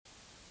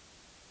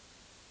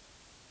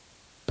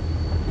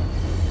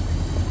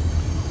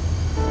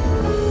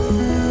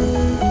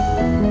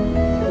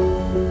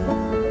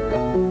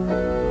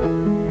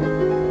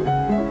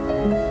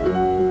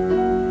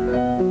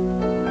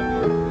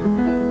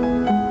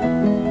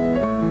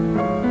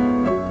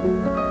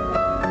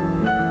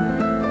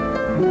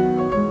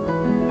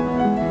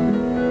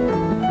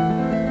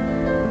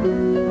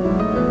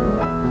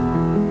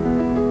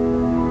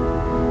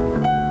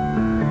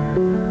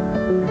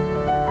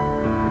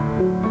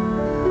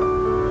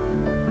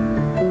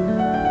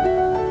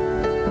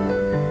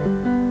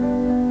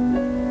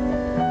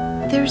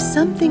There's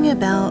something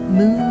about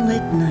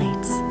moonlit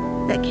nights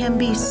that can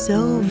be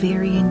so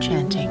very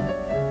enchanting,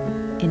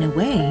 in a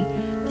way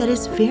that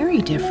is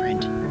very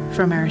different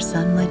from our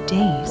sunlit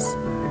days.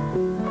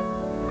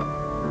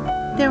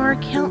 There are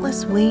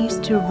countless ways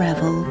to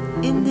revel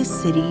in this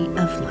city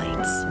of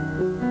lights.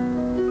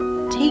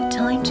 Take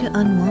time to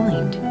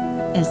unwind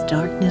as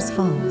darkness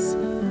falls,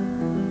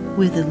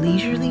 with a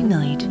leisurely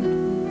night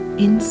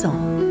in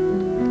song.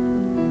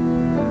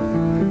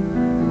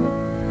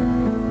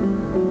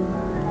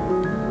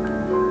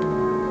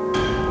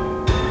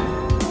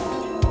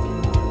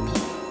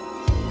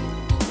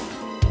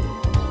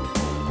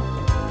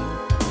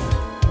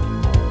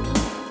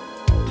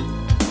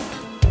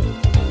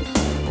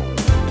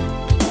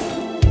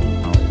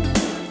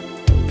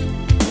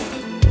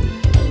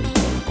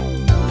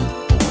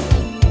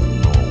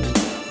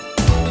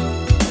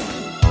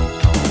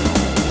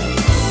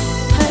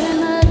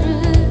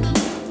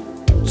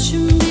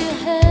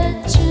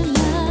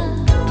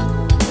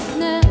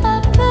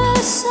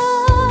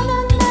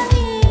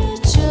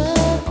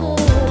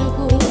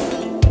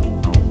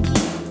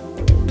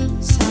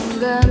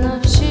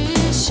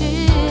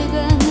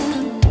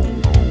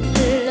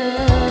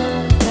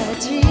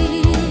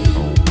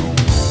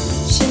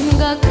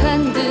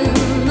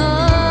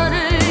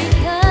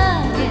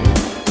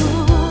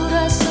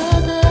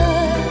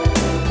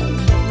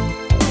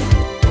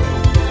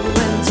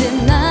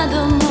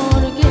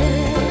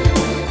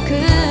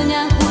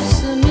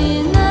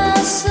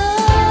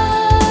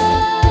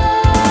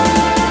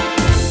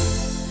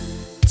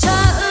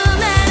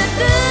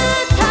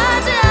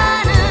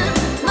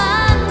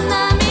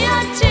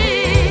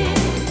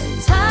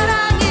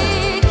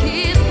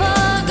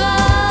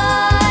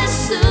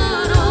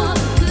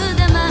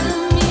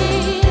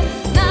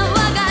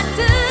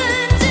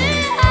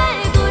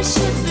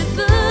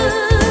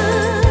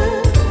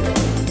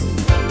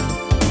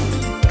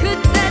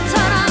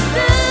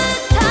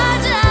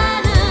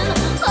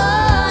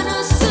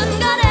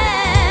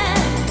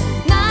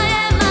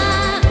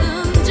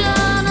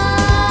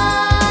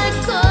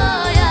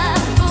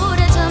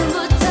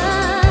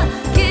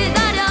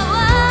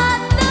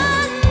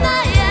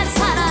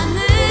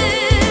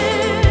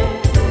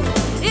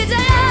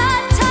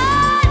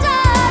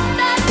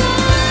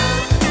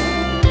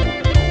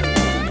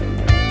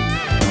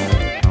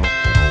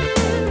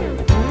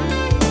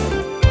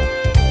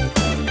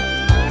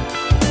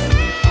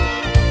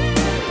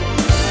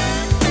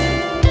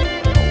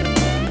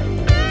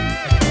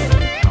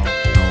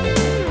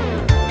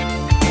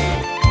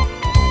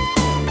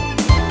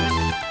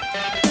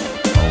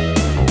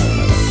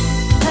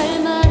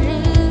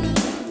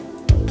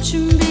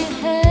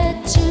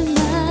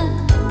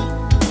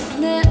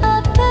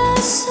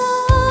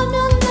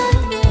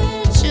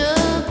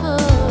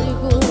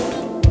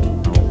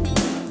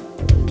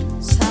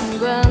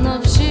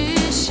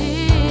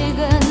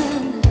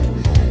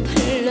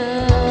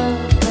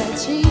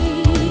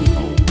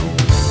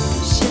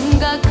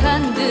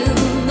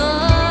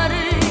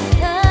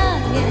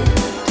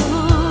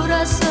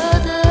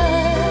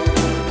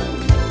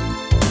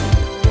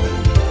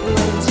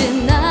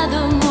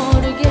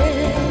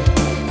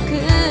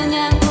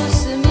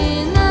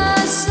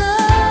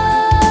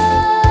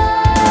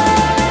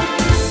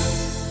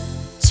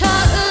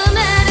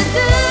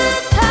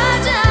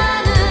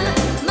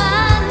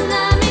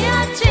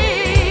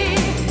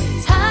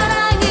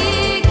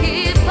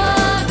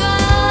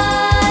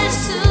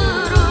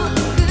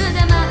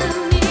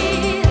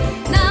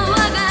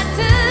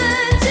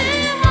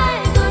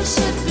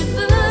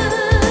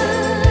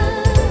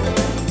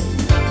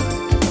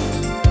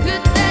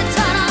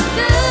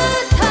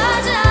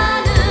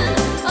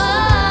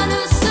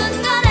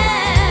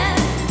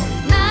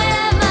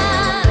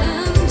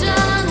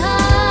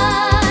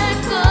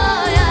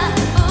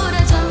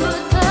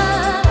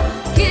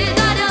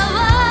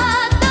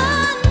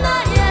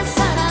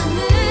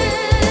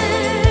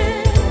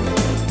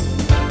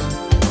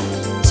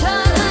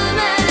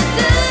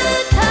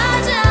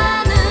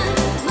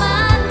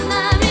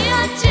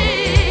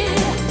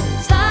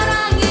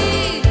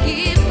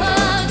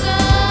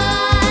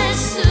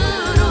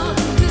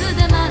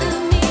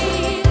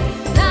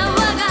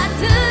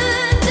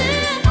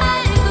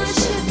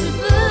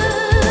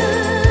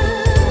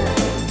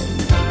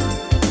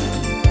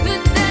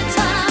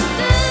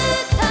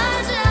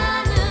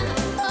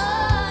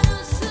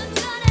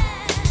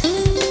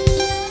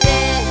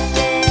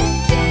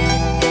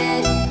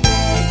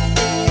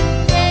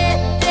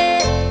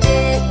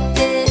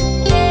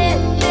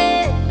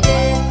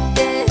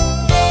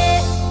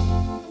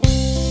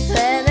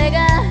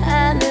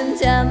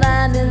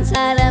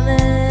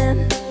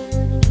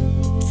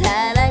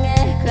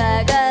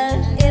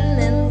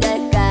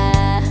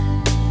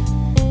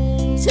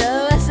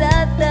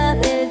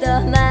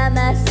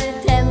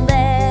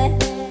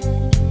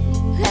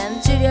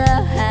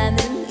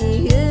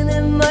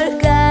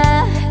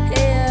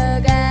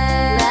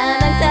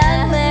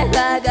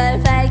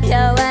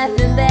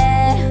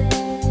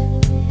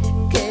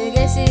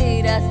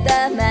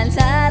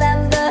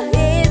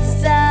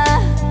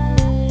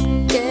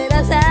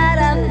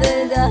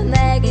 사람들도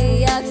내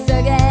기억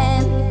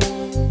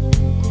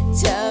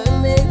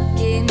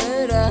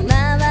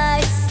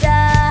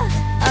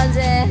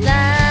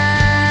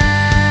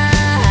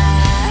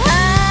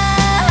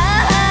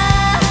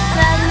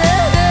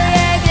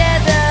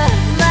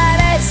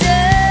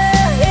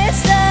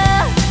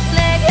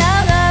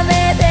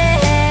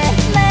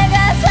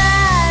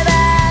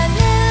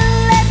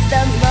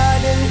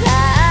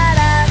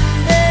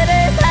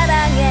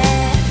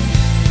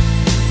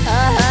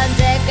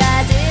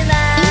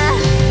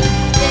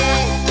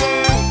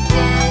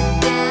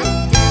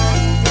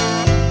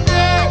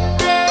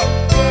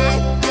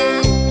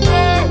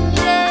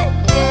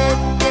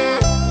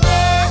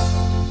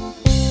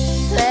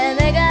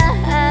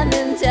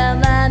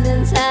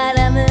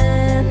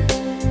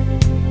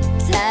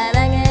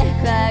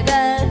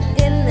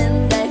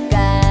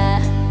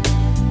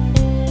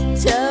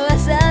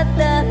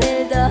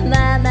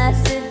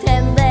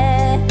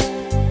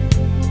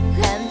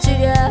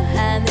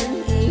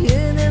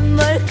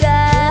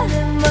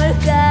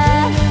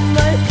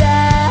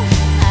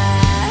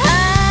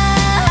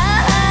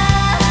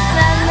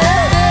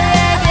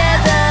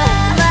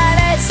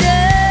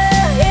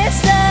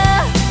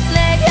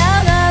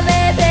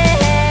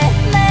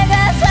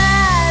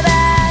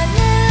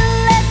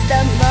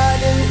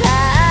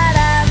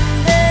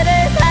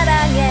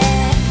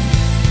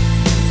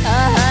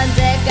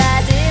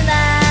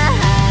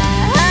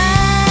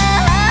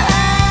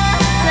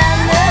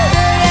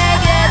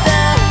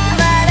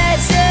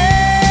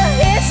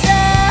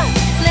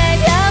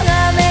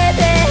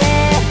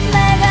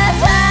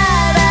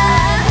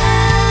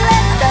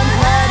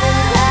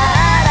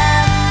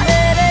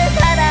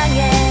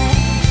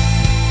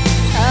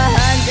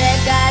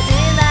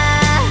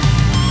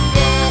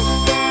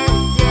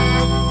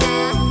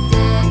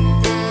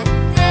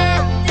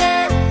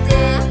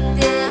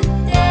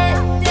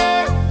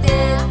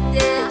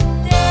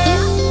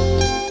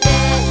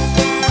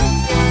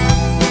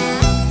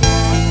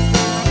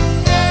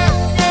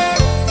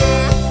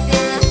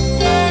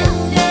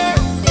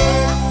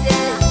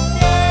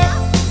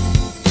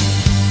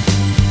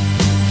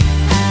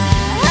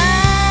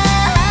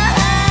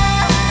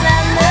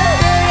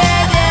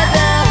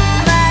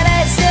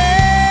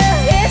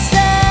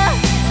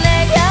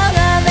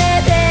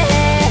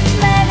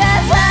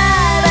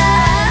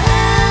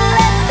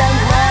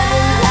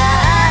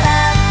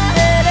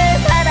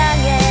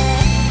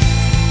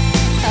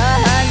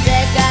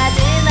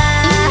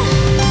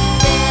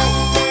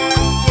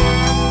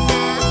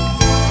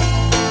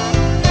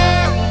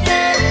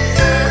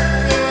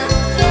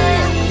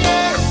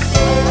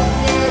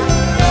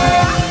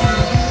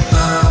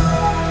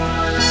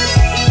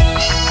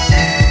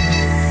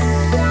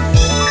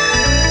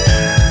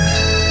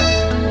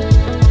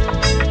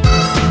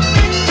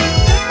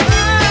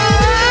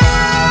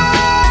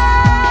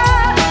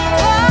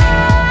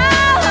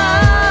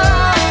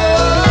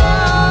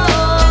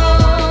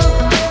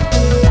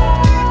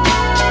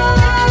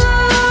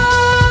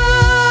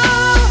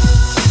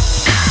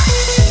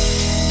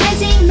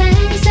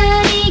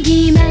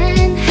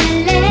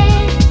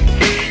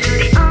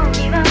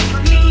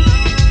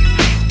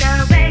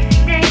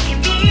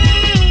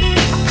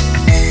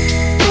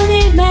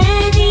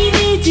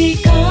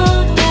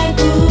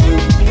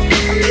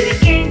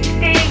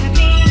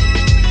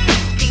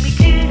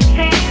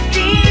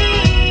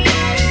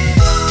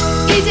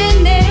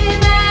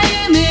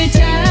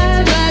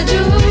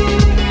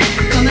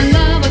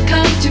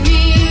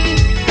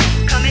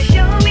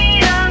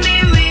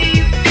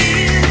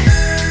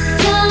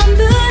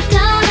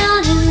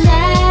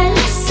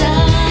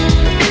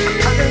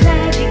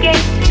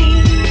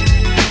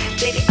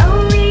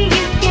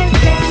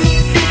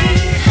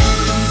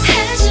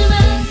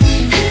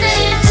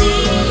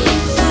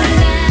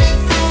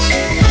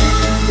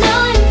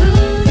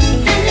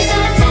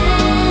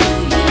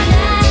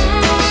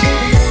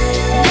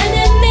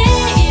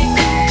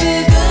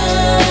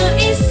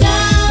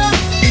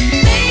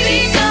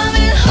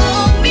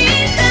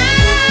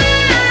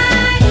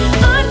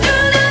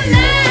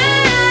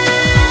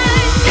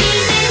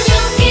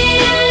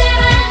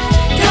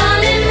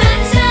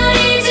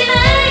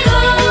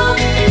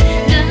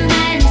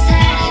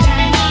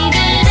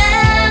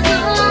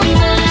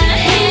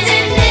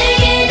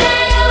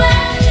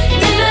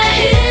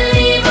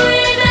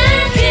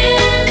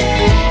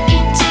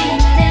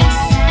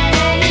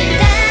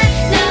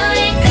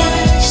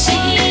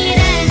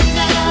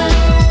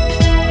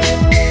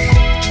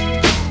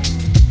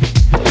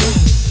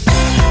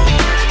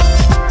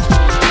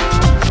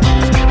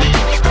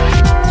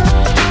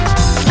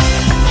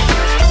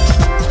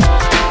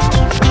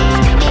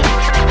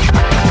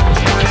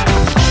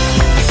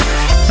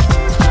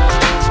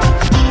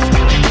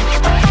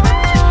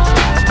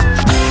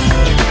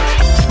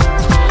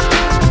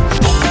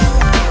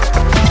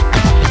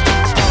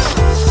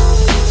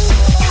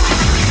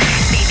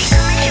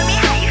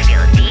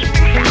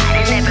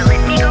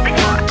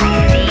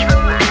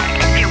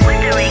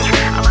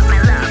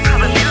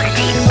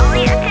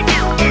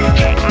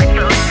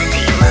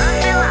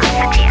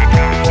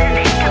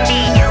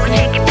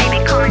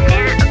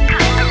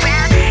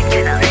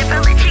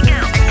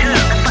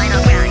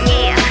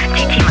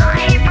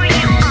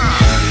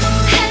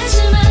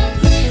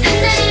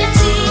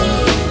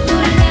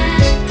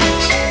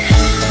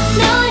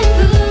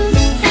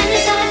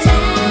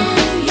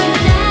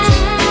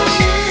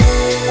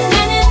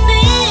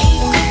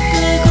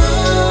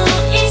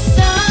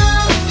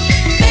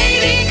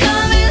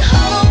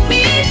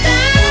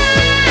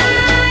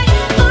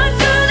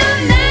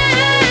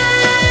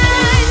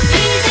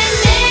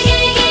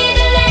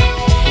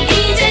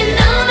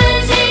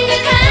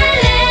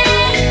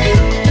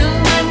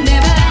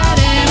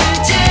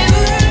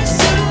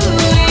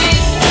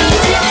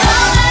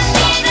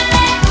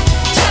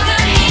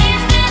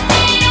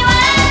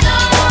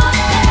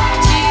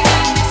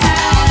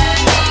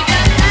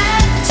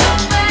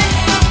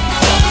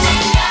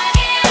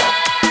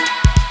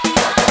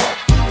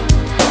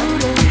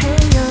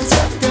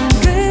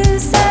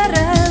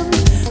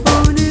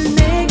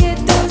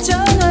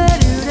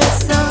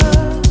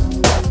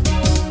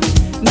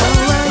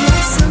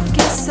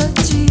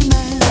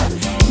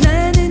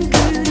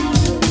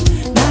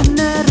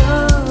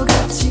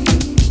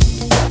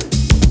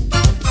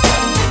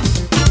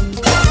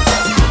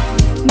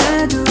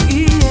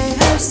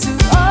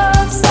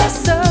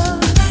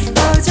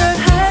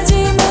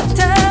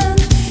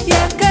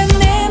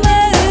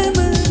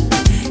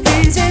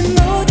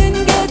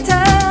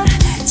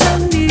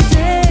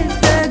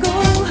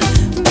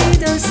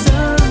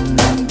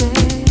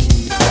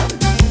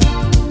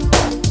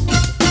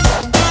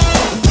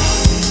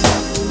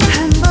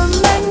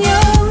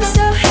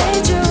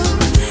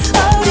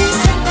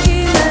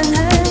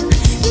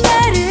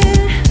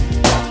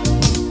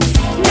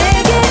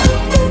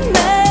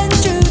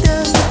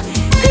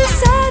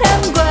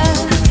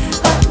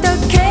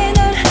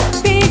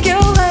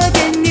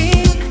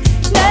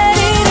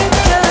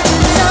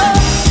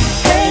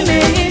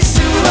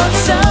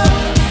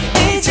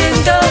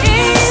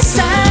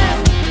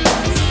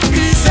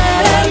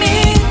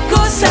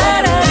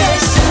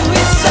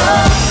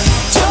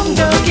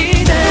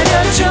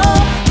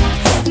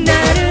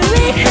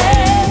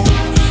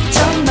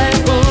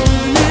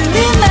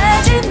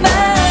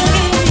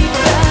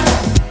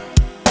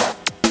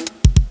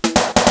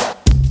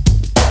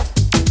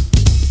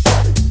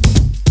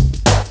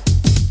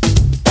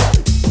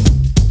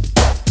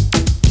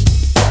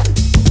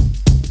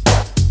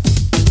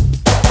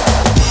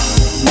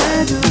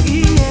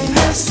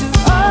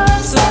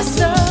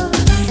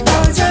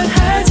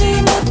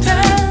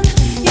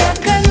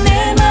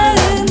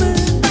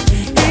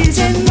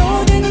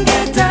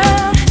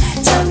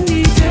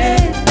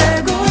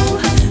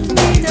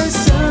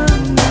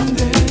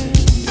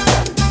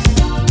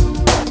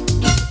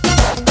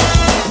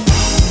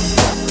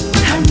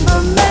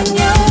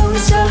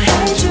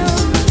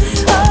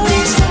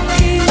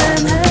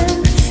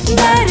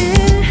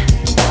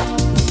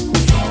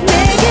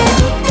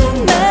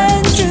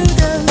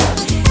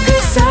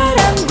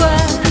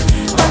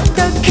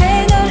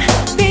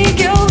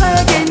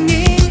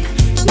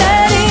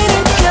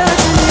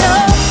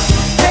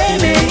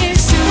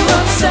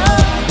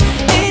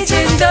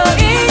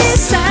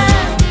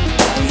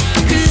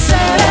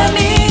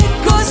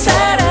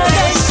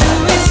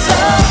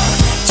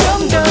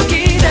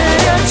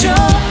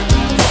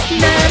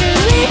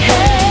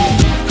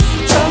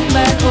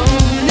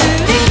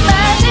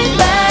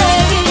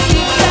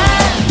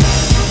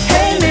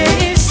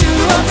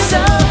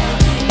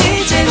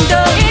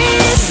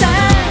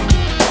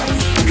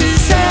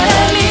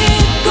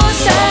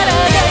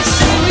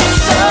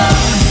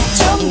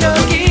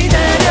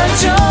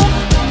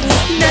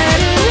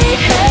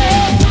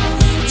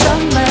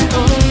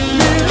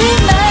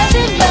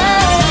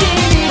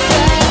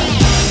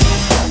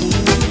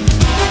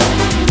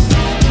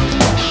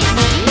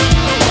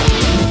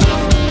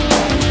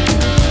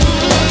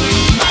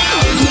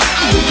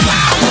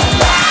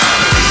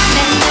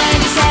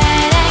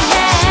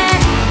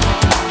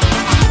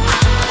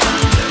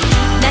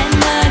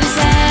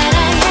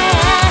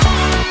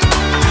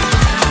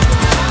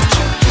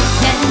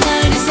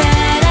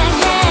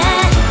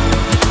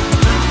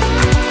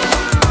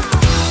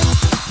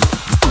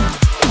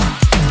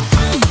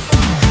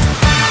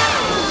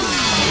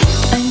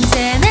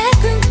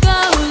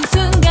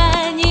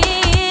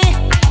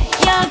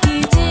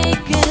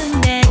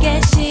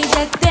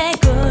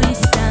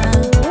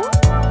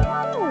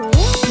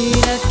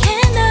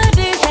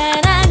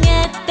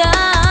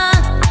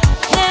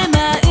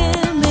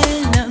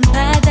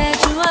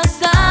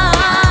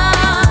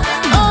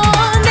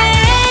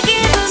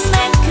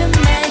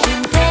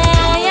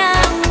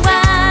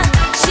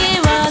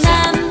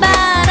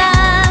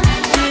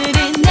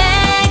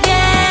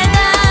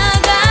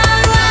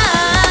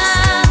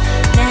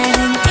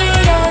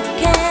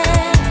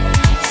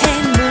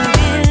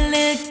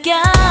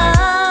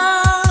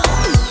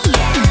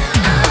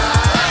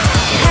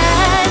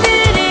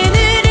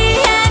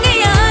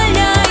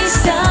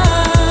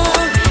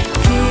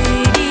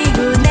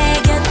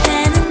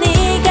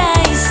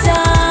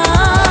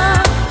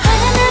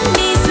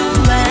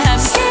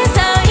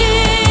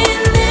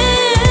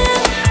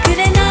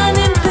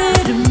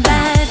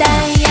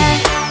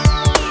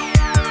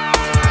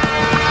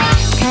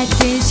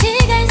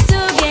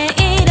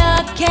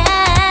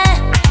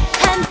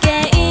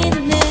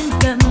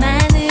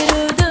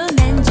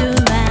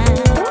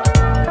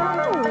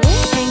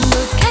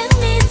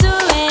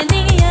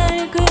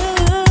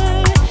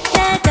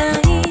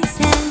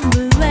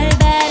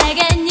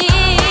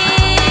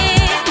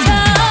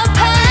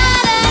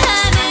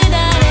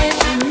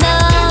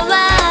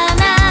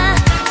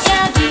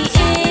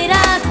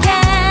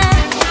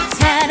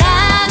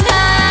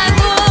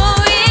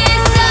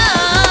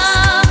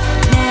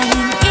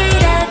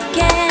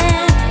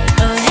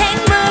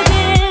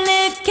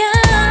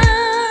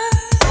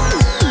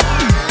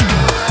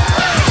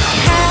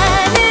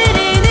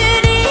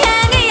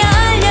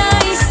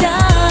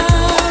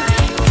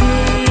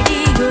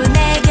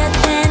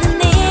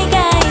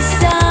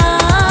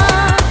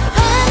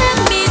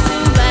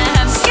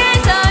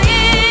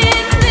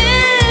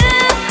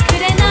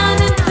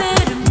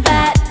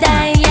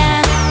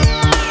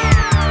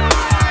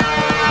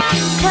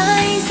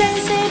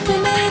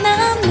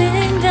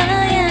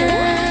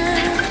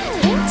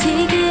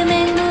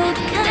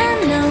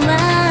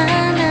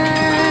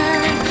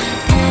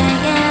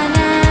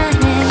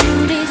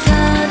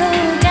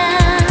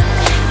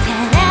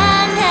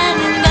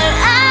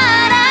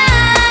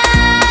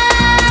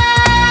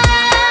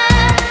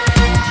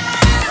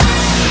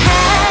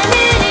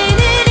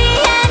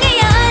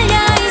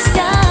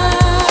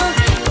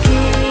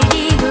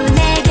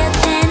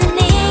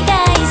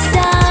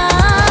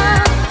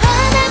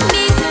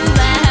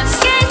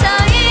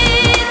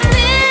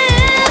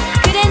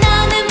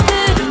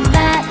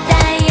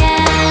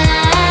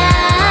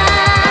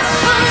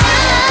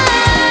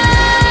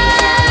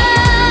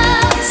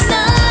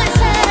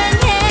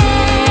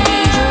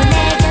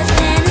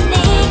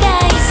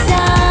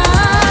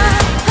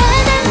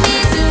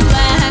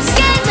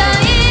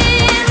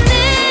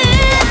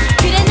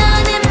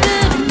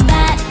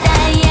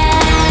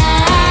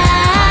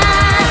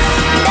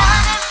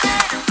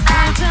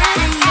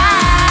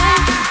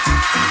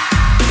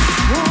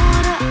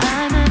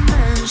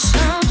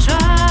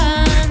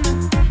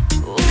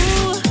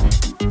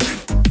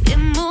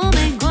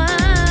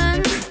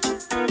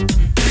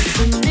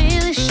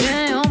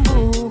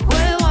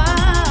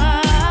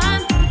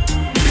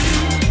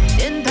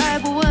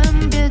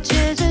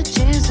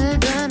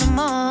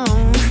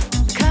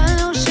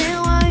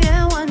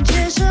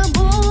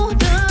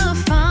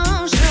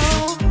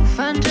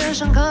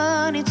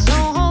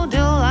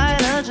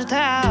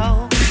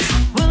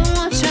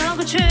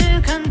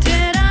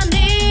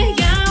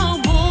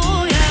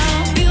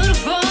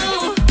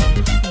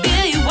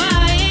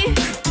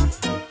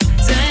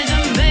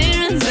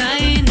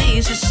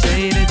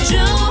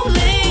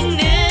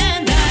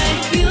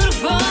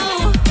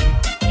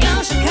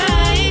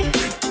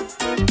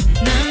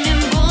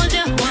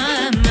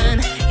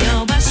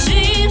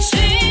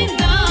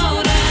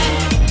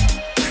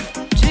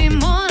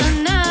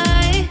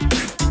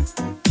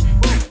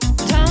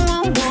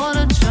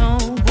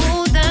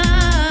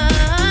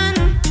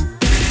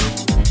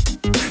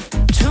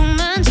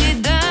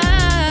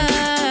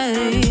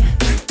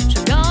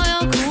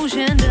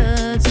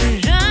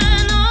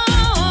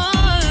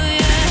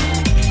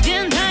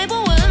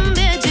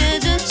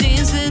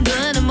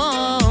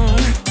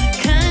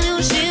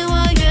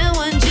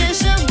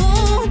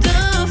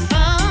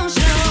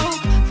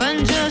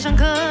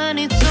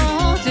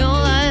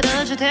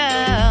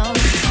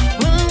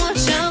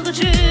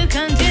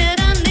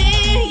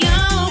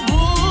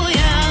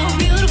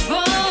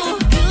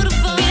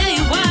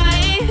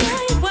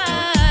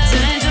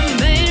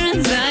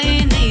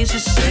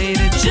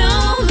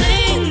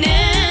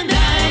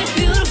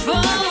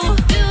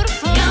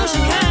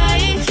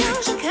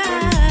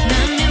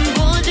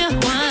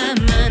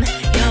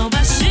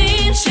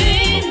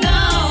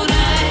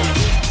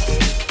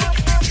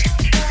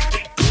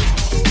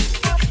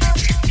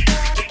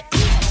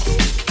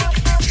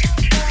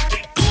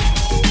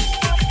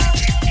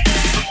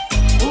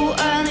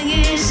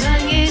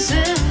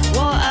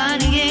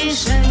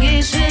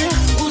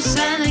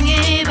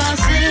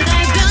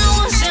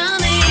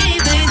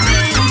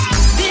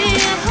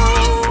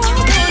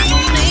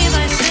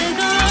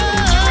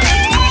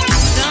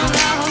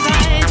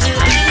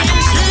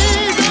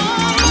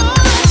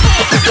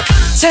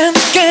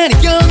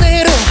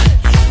전에로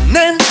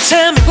난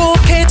참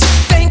행복했지.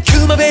 Thank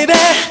you my baby,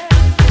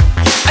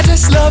 I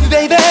just love you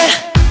baby.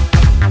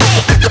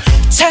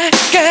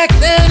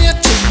 착각은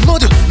아니었지,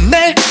 모두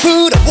날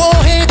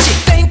부러워했지.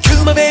 Thank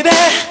you my baby,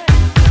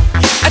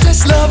 I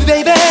just love you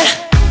baby.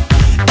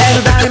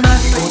 Everybody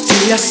맞고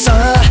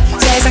틀렸어,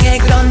 세상에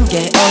그런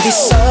게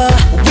어딨어.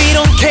 We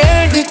don't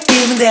care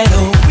느끼는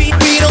대로, we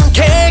don't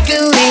care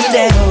끌리는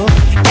대로.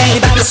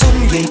 Anybody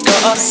숨길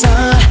거 없어,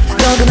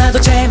 너도 나도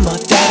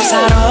제멋대로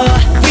살아.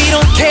 We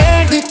don't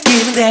care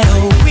느끼는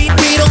대로, we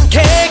don't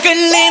care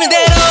끌리는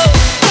대로.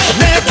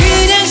 나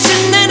그냥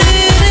신나는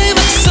음악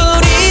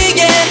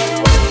소리에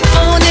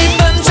오늘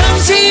밤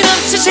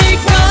정신없이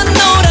실컷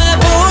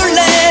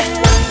놀아볼래.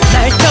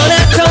 날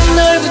떠났던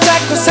널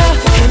붙잡고서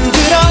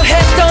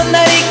힘들어했던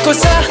날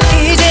잊고서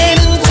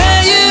이제는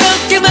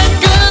자유롭게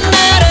맘껏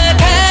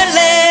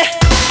날아갈래.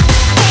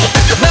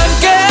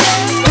 맘껏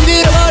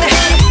흔들어버려,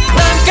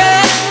 맘껏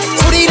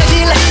소리를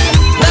질러,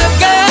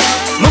 맘껏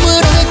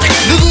몸으로 느껴.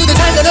 누구든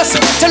상관없어,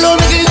 잘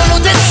놀면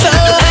그걸로 됐어.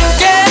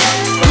 함께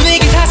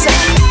분위기 탔어,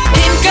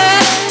 힘껏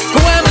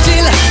고함을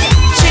질러.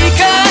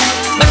 실컷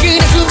막 그냥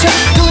춤춰,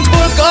 눈치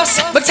볼 거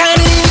없어.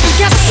 막차는 이미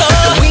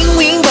끊겼어.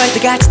 윙윙 벌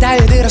때같이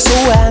달려들어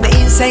쏘아. 내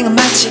인생은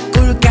마치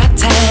꿀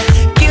같아.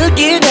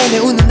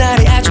 길길대며 웃는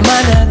날이 아주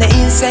많아. 내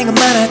인생은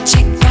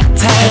만화책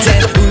같아.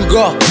 이젠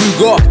울고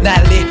불고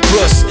난리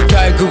브루스.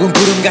 결국은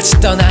구름같이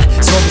떠나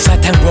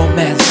솜사탕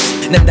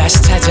로맨스. 난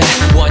다시 찾아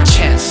one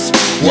chance,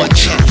 one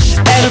chance.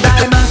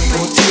 Everybody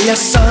맞고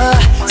틀렸어,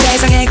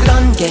 세상에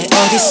그런 게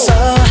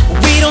어딨어.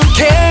 We don't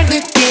care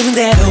느끼는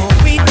대로,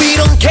 we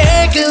don't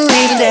care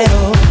끌리는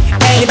대로.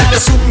 Anybody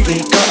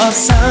숨길 거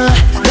없어,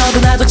 너도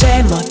나도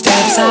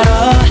제멋대로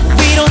살아.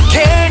 We don't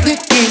care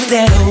느끼는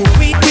대로,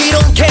 we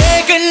don't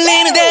care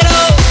끌리는 대로.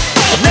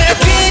 나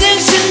그냥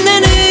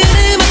신나는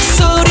음악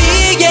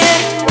소리에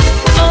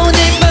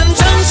오늘 밤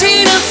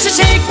정신없이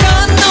실컷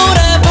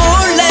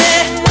놀아볼래.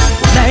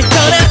 날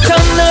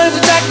떠났던 널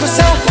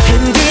붙잡고서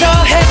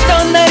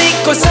힘들어했던 날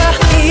잊고서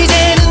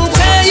이제는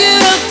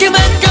자유롭게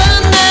맘껏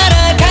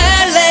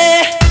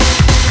날아갈래.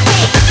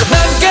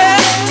 맘껏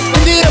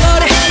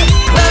흔들어버려,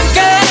 맘껏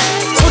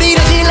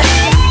소리를 질러,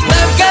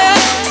 맘껏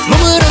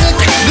몸으로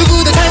느껴.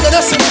 누구든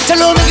상관없어, 잘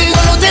놀면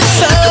그걸로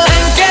됐어.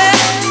 함께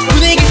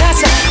분위기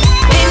탔어,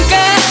 힘껏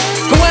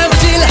고함을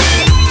질러.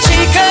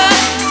 실컷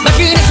막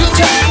그냥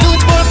춤춰,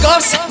 눈치 볼 거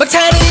없어.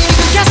 막차는 이미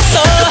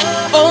끊겼어.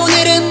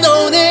 오늘은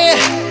오늘,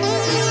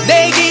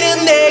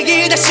 내일은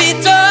내일, 다시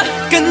또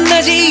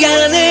끝나지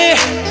않을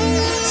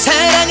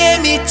사랑에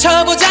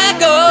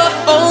미쳐보자고.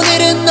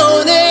 오늘은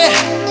오늘,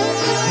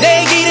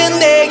 내일은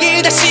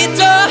내일, 다시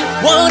또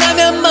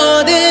원하면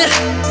뭐든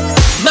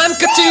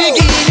맘껏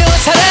즐기며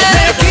살아.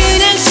 나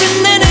그냥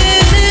신나는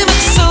음악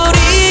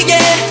소리에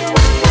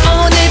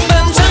오늘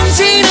밤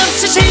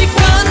정신없이 실컷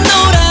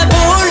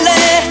놀아볼래.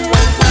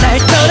 날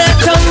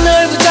떠났던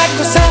널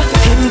붙잡고서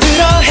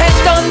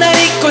힘들어했던 날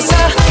잊고서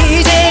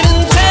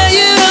이제는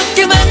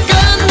자유롭게 맘껏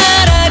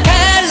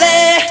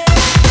날아갈래.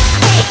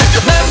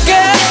 맘껏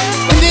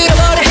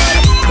흔들어버려,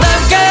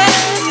 맘껏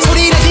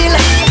소리를 질러,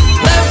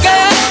 맘껏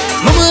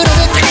몸으로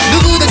느껴.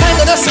 누구든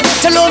상관없어,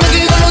 잘 놀면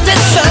그걸로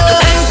됐어.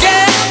 함께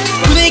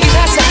분위기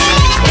탔어,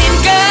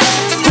 힘껏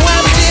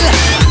고함을 질러.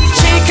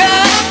 실컷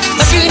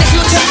막 그냥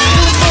춤춰,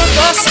 눈치 볼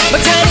거 없어.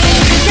 막차는 이미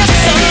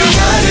끊겼어. 그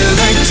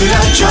여름을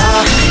들려줘,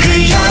 그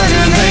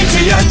여름을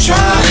들려줘.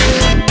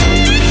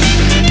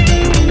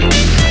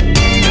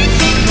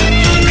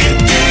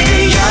 그때 그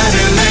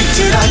여름을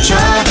들어줘.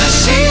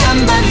 다시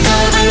한 번 더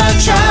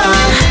불러줘.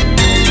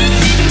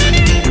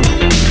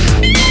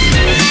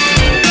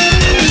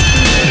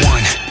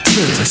 One,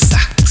 two, 싹,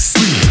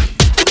 three.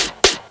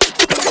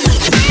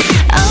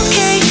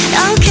 Okay,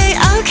 okay,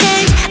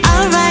 okay,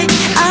 alright,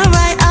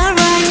 alright,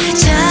 alright.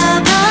 저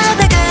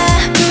바다가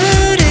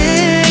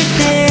부를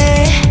때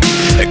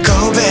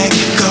Go back,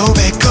 go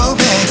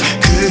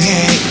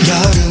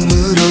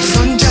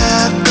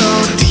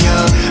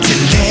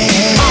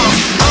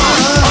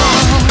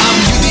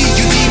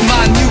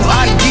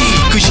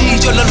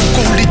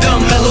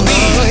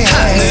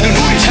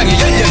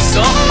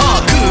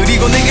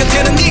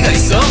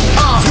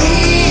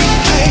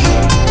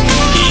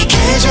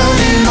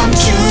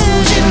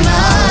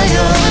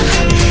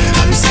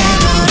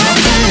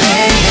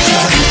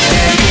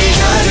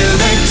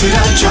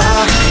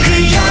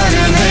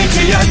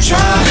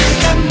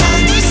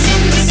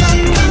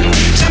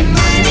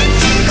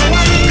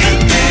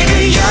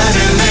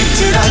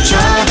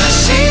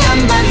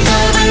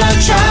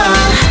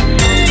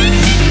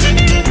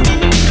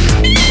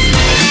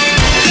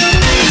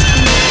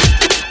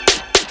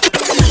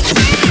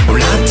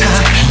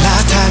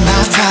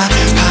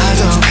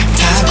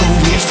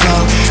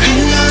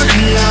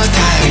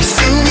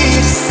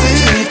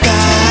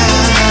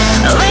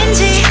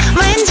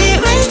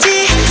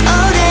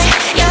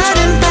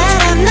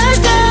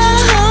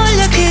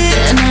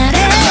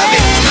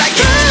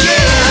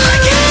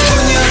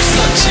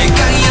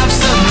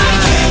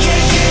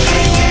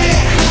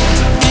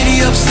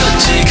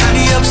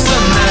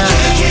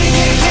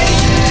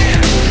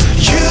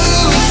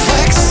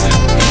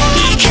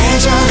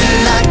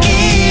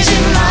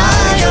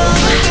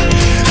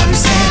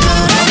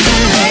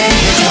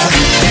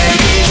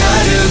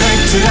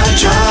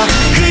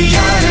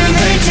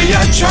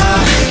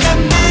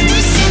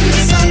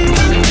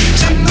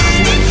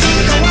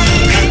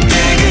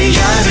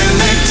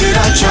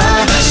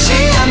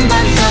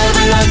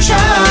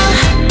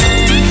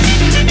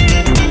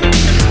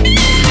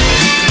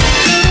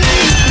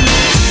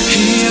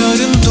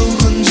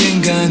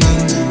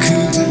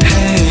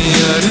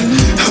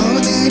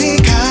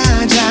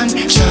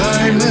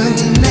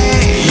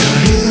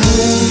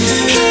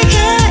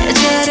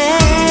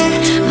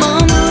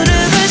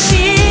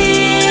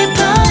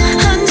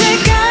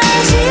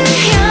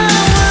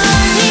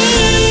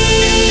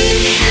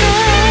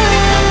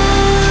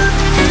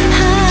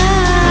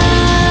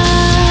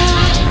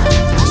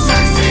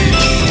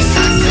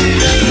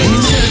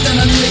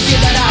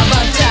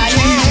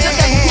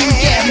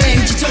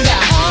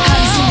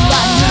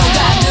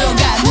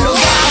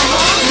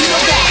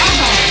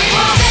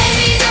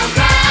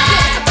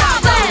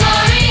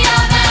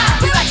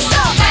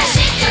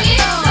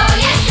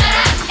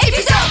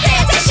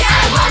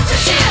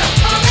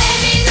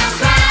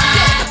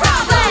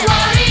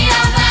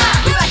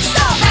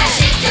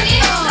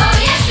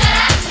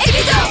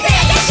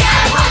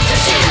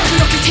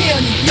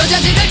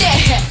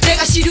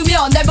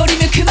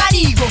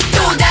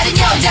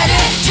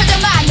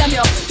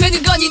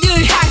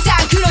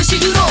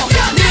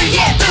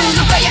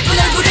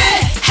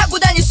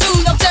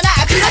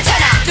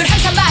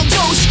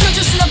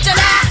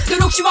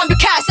없이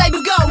완벽한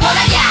사이버가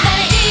원하냐.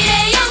 나는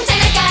일회용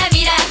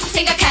장난감이라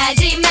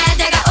생각하지 마.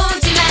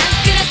 다가오지마.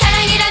 그런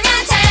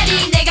사랑이라면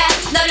차라리 내가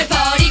너를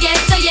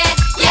버리겠어. Yeah,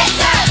 yes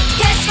sir.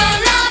 Cash for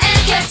love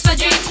and cash for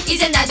dream.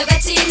 이제 나도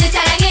같이 있는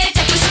사랑을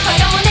잡고 싶어.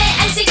 영혼의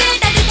안식을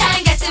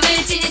따뜻한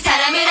가슴을 지닌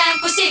사람을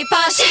안고 싶어.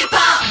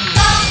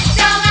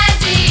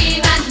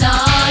 걱정하지만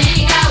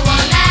너희가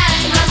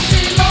원하는 것을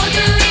모두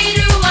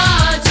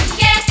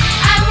이루어줄게.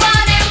 I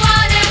want it,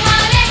 want it,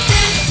 want it.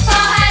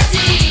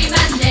 슬퍼하지만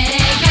내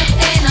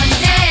곁엔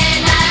언제나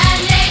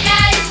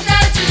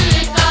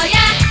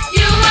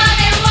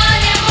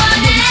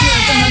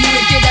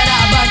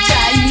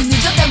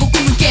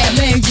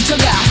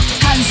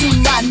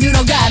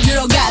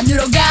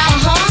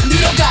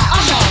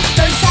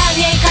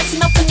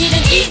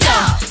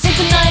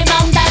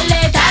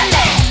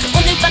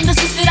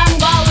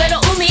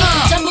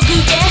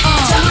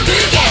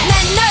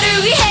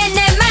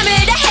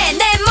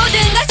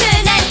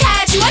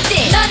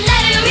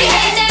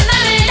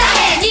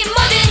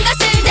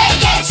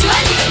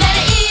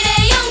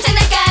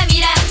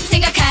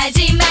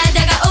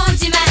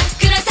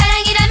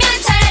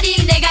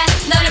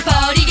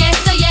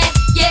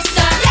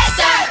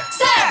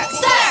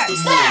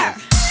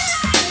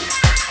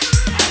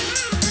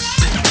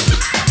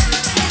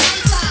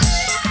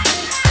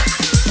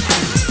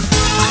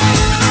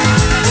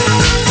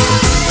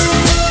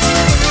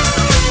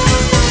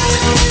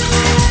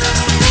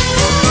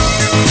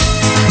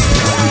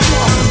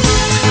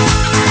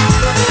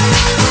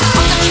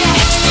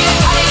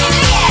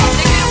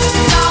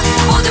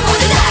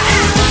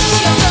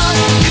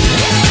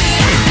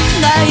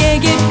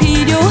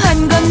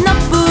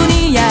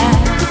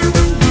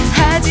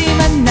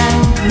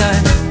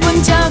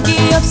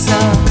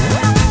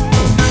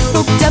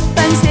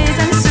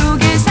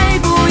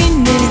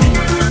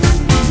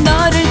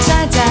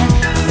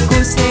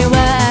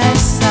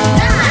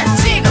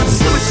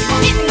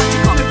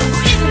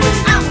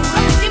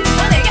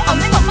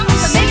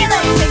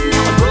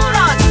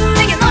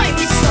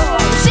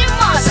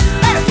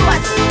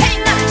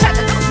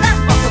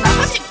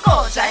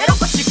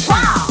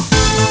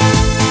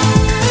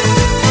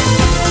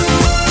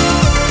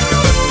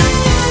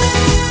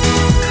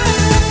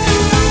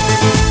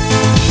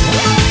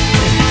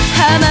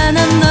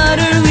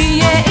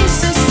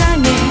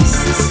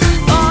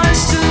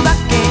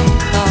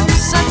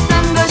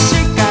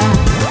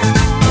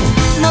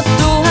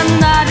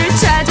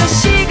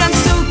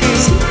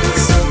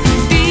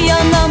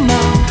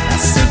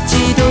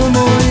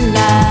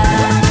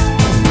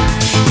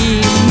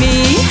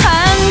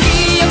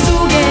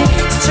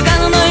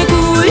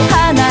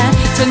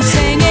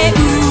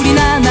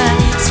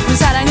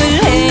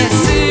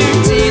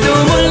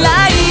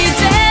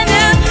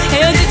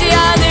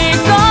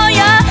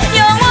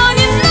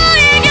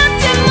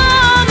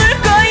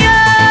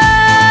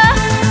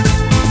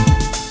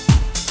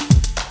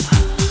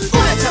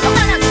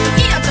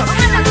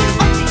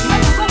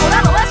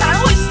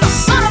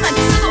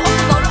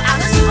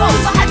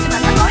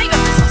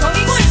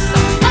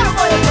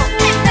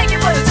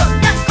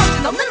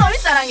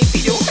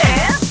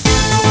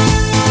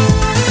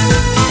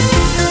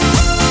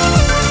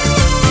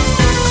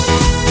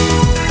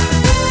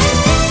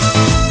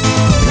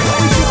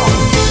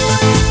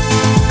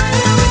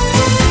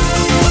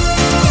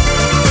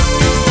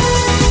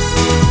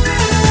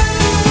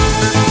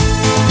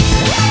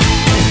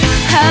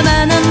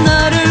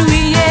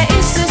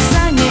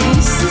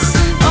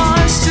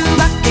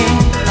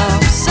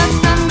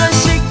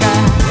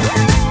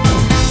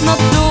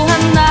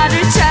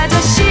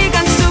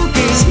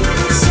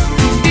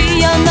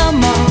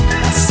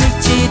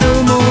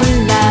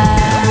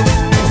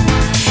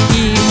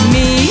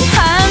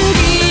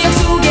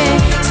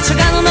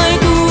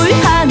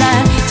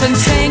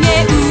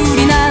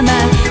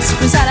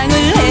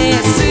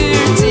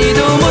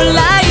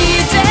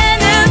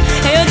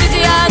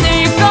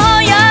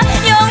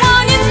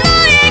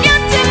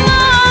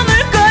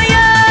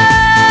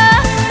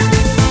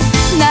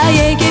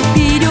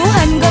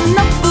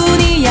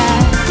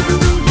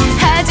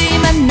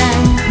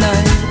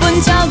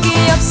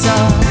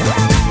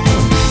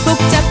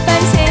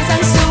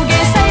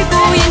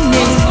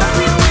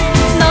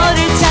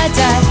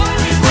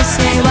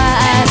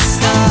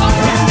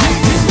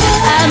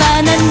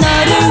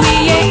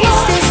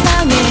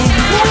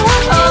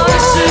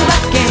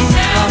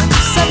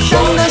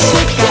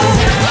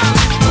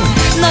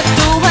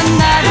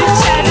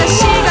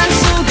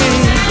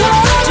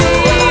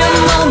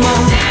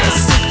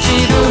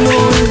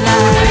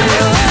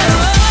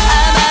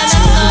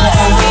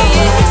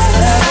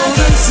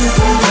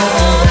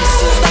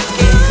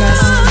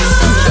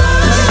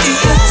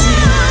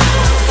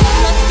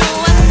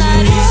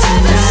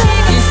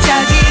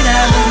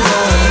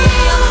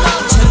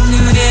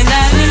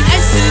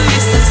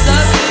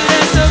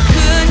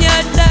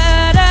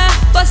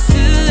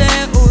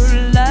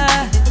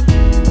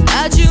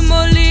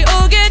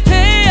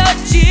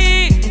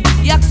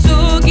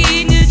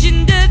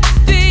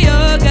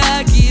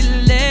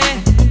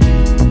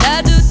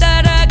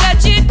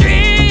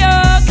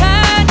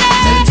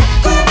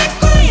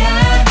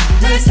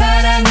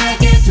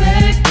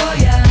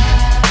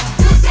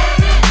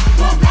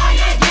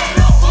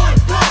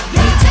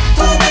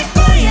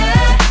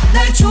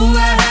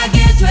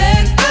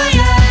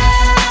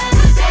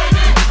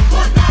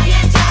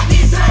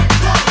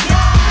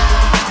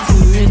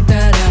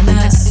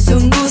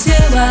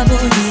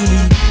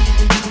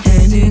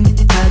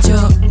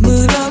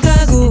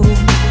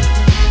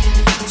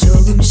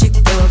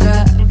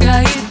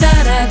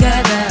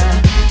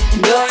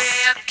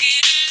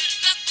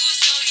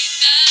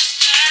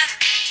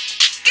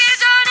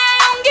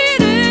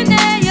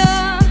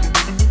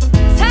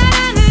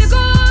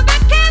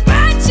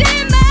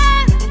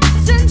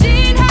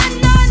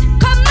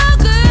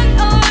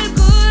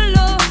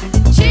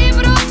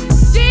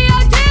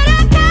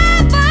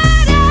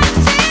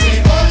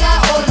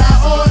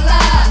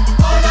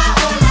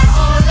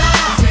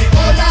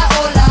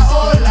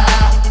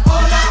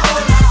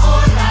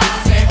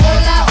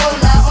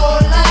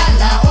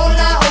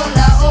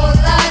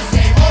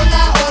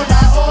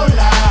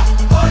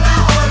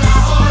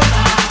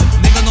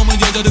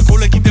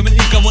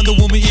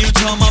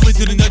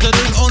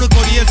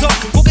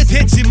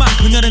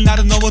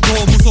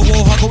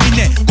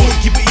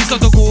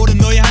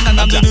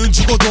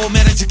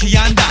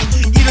노력해야 한다.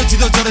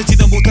 이러지도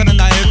저러지도 못하는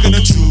나의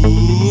끈은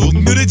쭉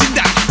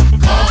늘어진다.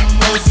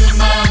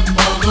 겉모습만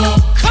보고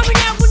Coming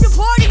out when the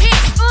party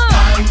hits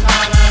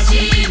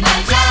발판하지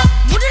말자.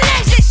 With the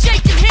legs that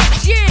shake them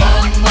hips, yeah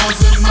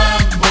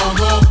겉모습만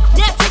보고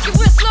Now take it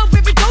real slow,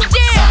 baby, go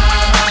down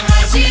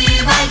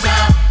사랑하지 말자.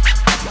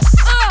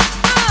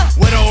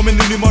 외로우면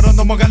눈이 멀어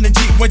넘어갔는지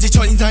왠지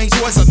첫인상이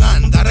좋아서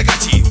난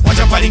따라가지.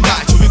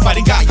 화장발인가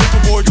조명발인가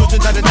예쁜 뭘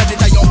조준하는 날이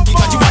다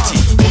여기까지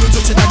왔지.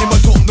 오른쪽 나니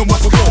뭐도 너무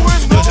아프고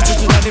여자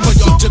조준하니 뭐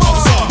염증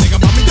없어. 내가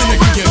맘에 드는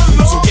그게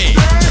꿈속에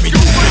잠이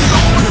드는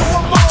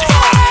맞지.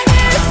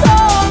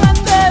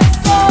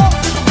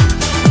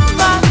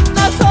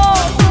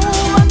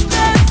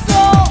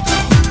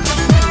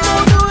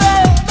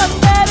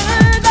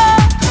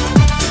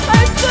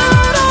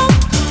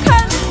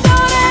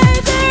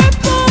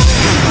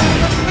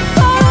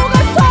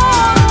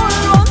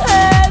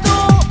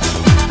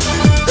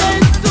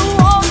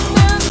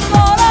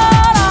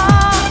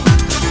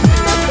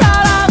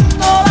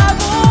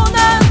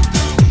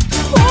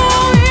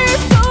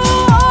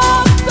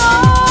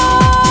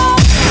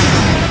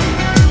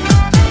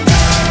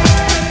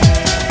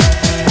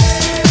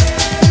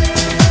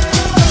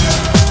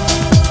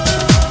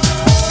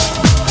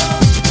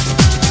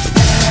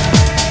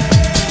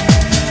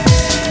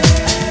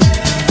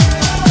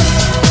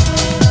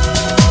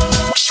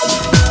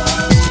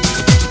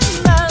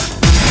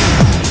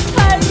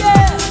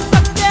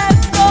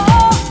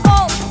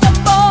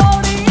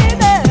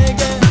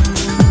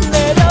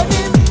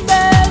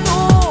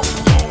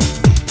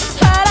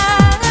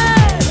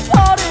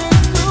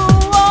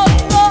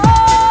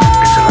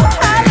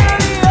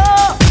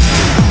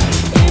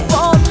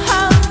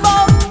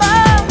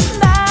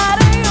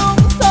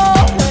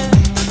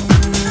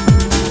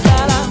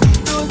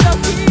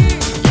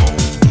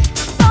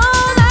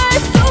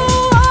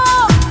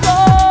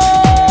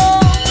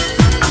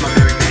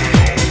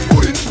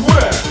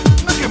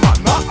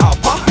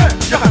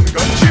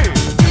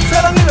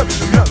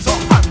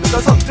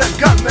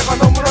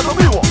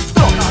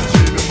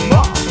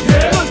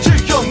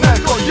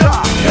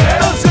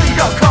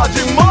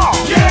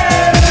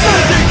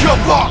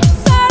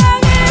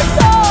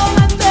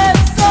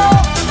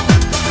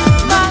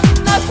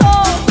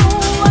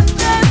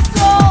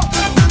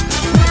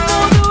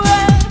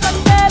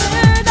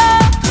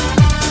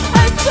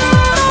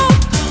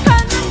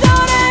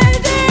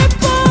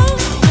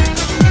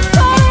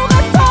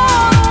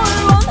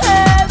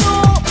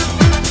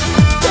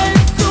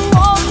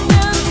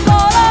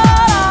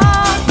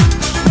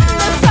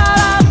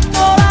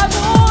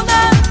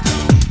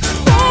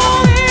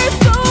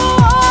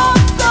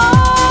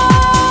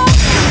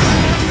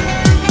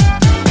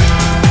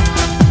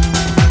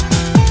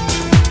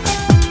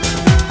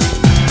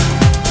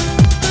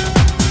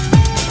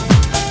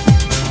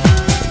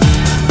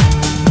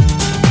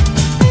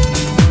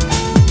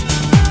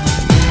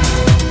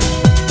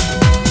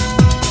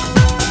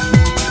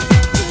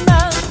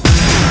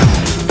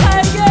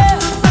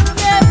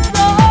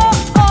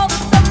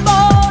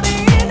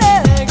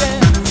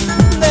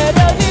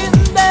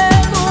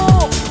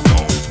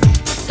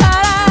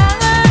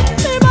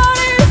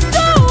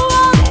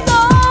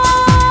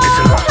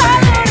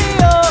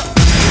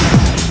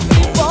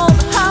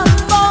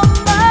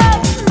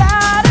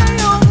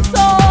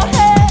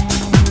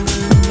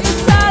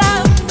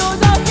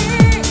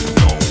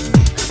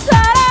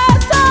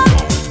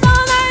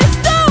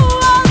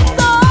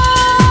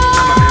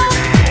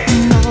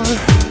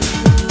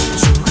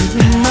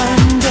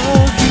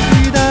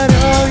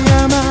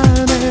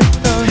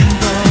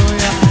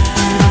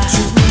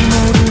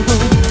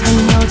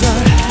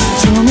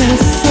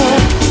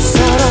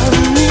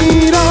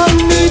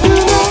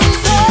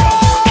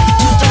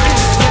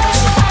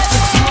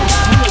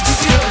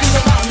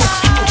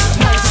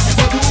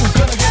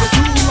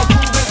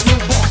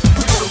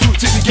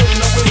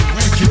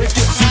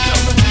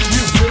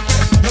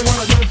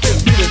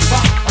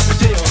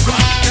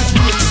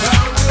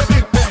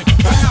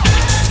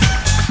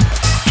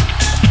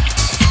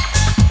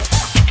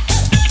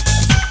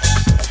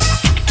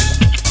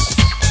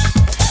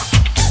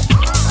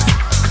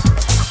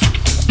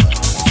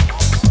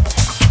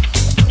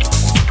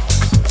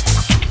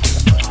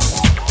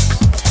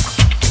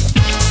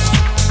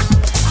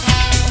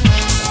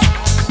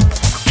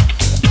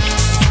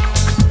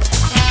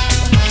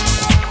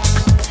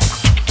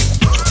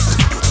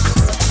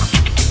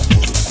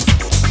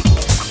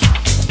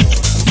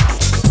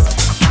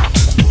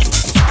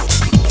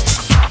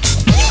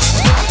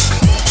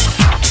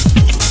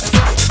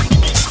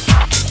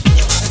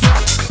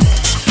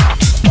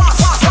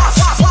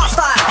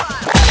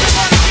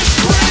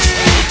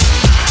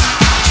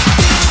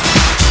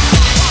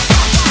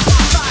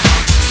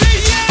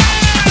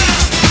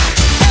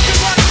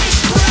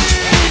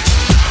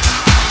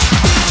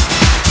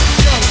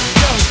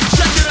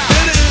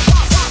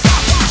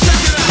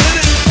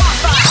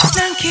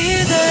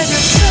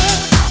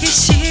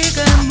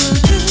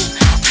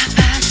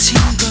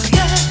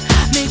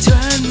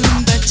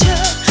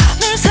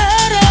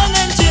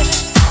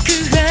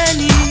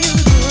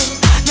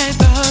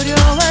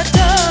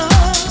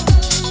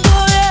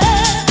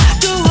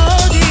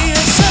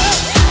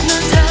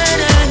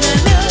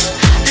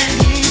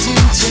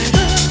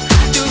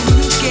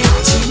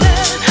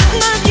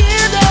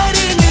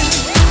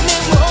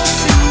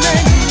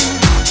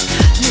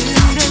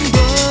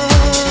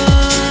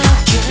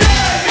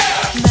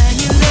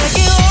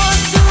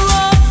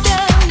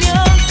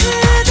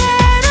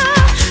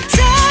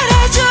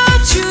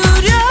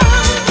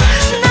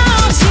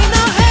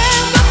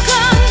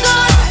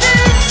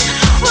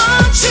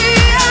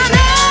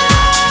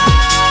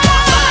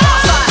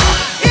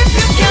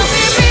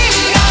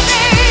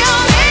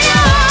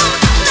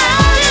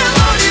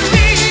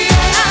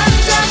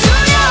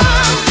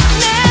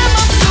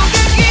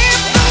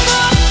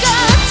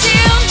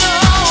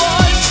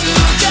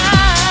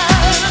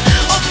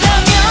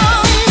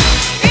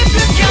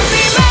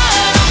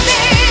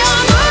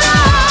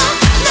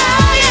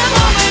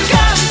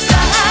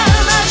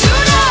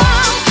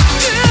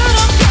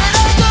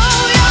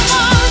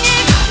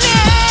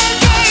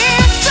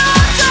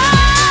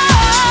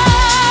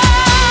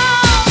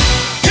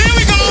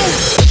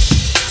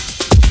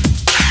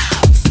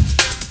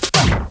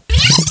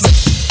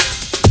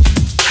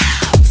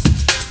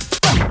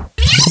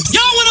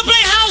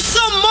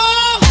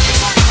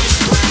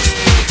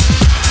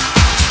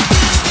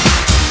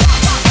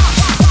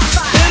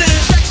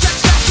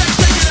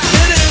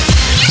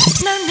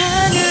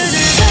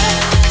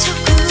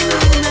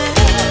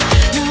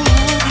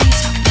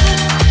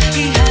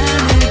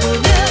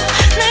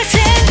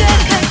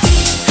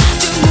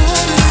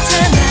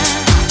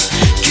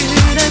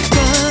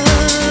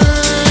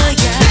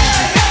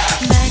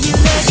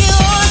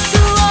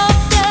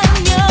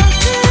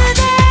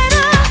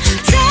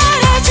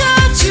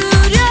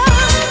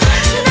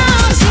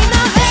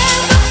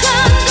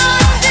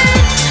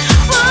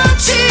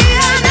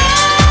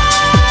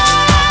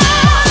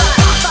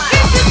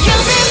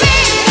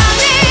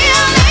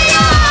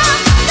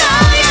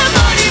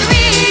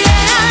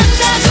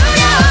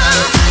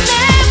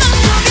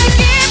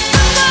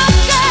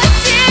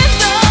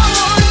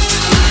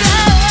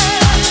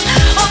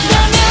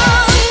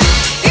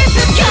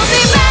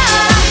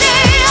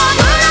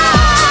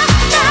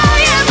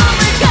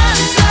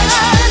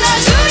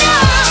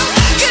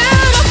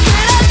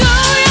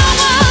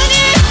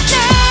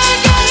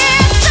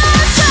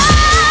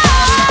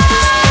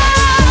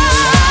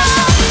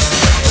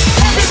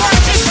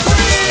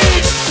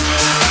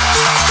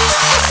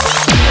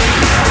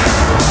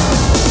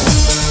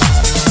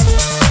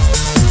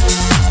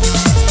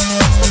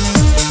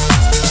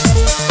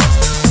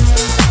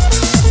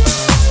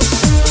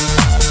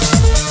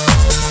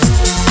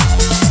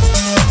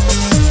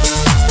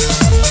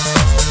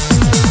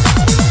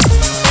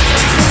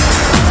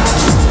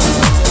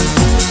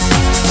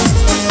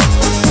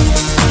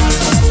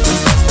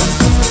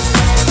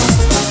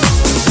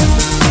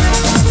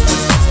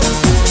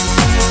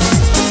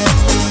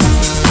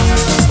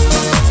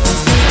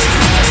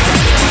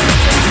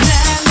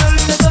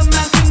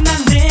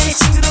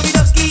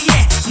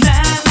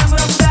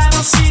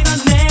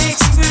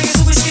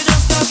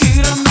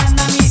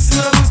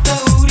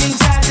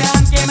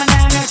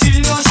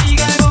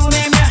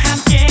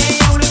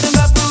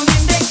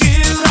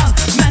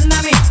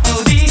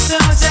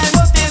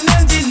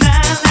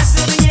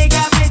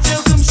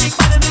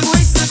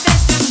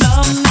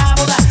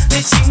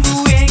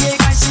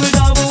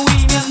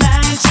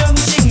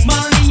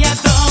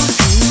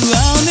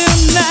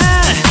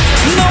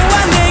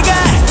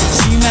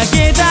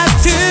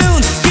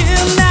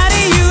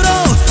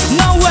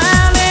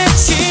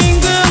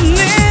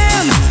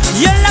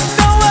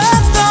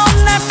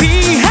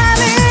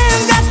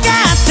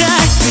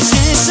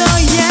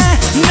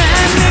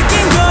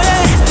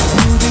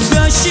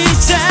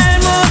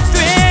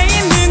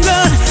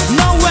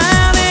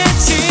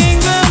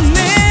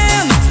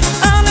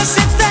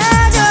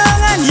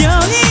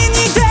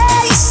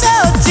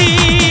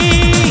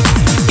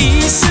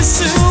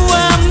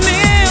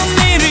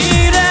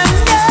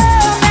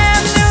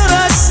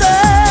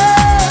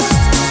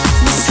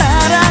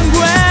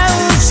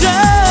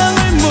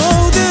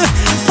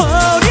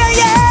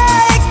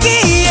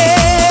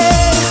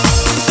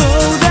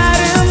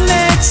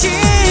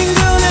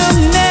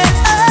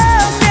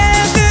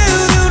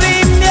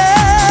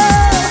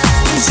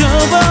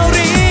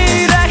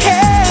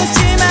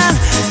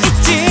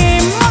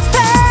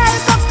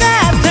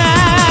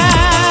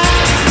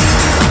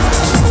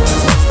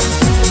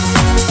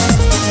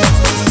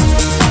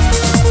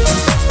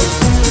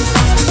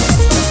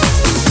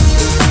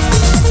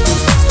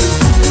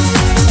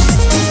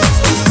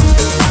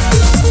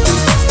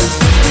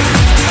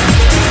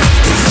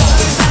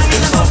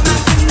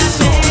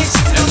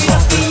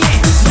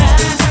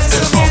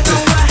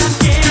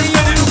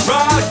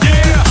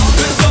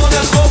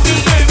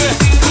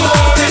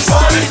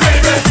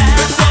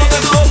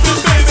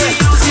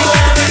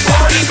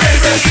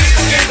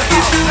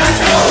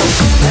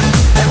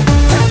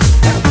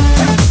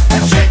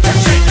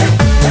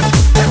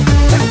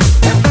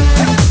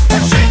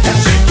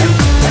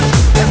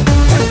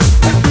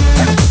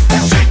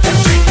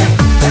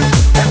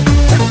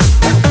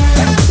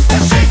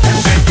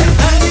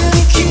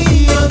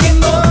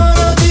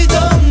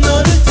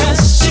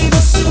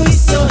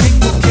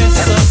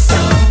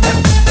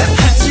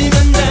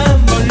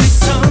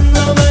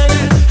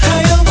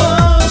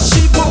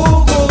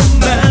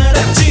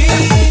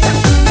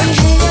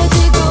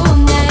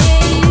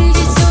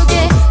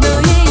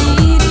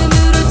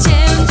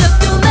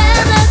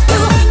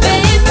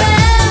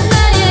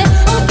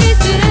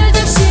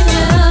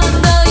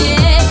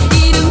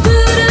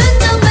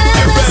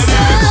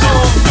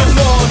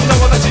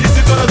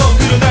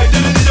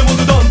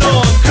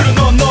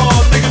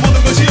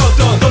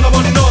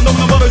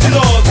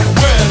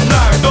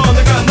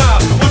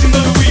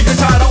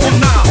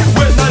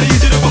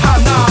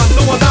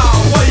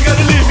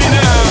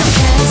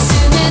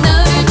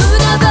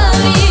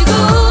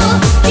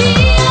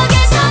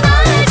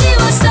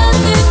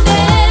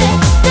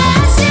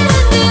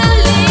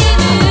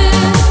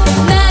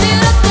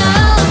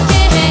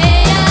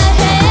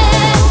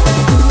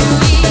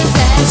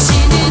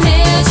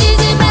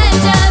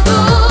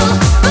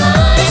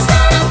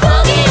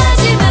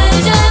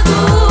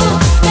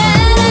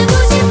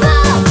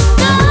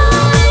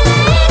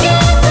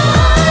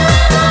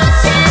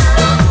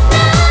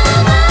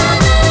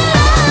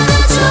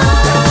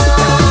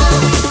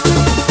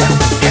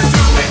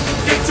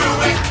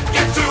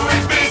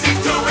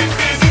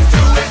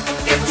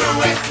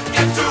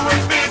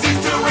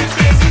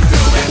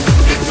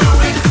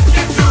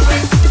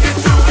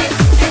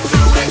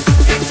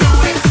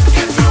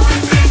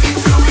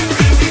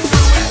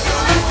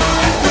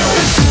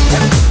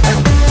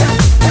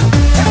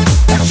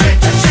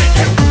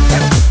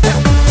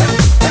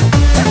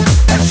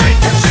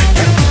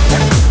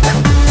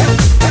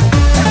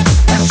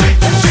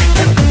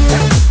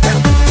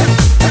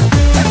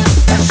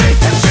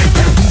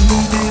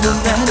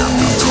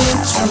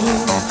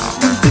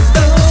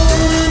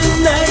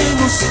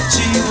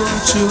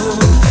 지워줘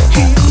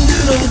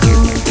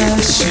힘들어도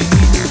다시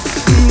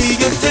네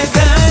곁에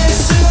갈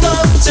순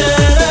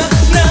없잖아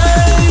날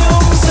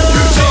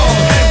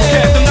용서해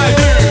행복했던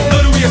날들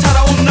너를 위해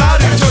살아온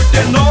나를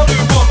절대 너를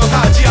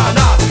원망하지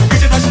않아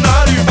이제 다시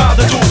나를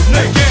받아줘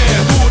내게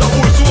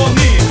돌아올 수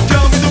없니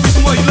Tell me the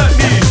reason why you let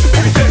me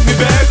Baby take me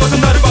back 어서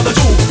나를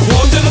받아줘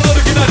언제나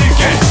너를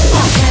기다릴게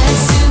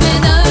가슴에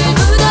널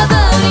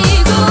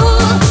묻어버리고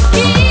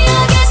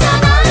기억에서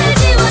너를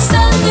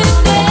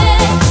지웠었는데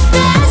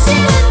다시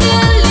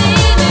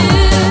흔들리는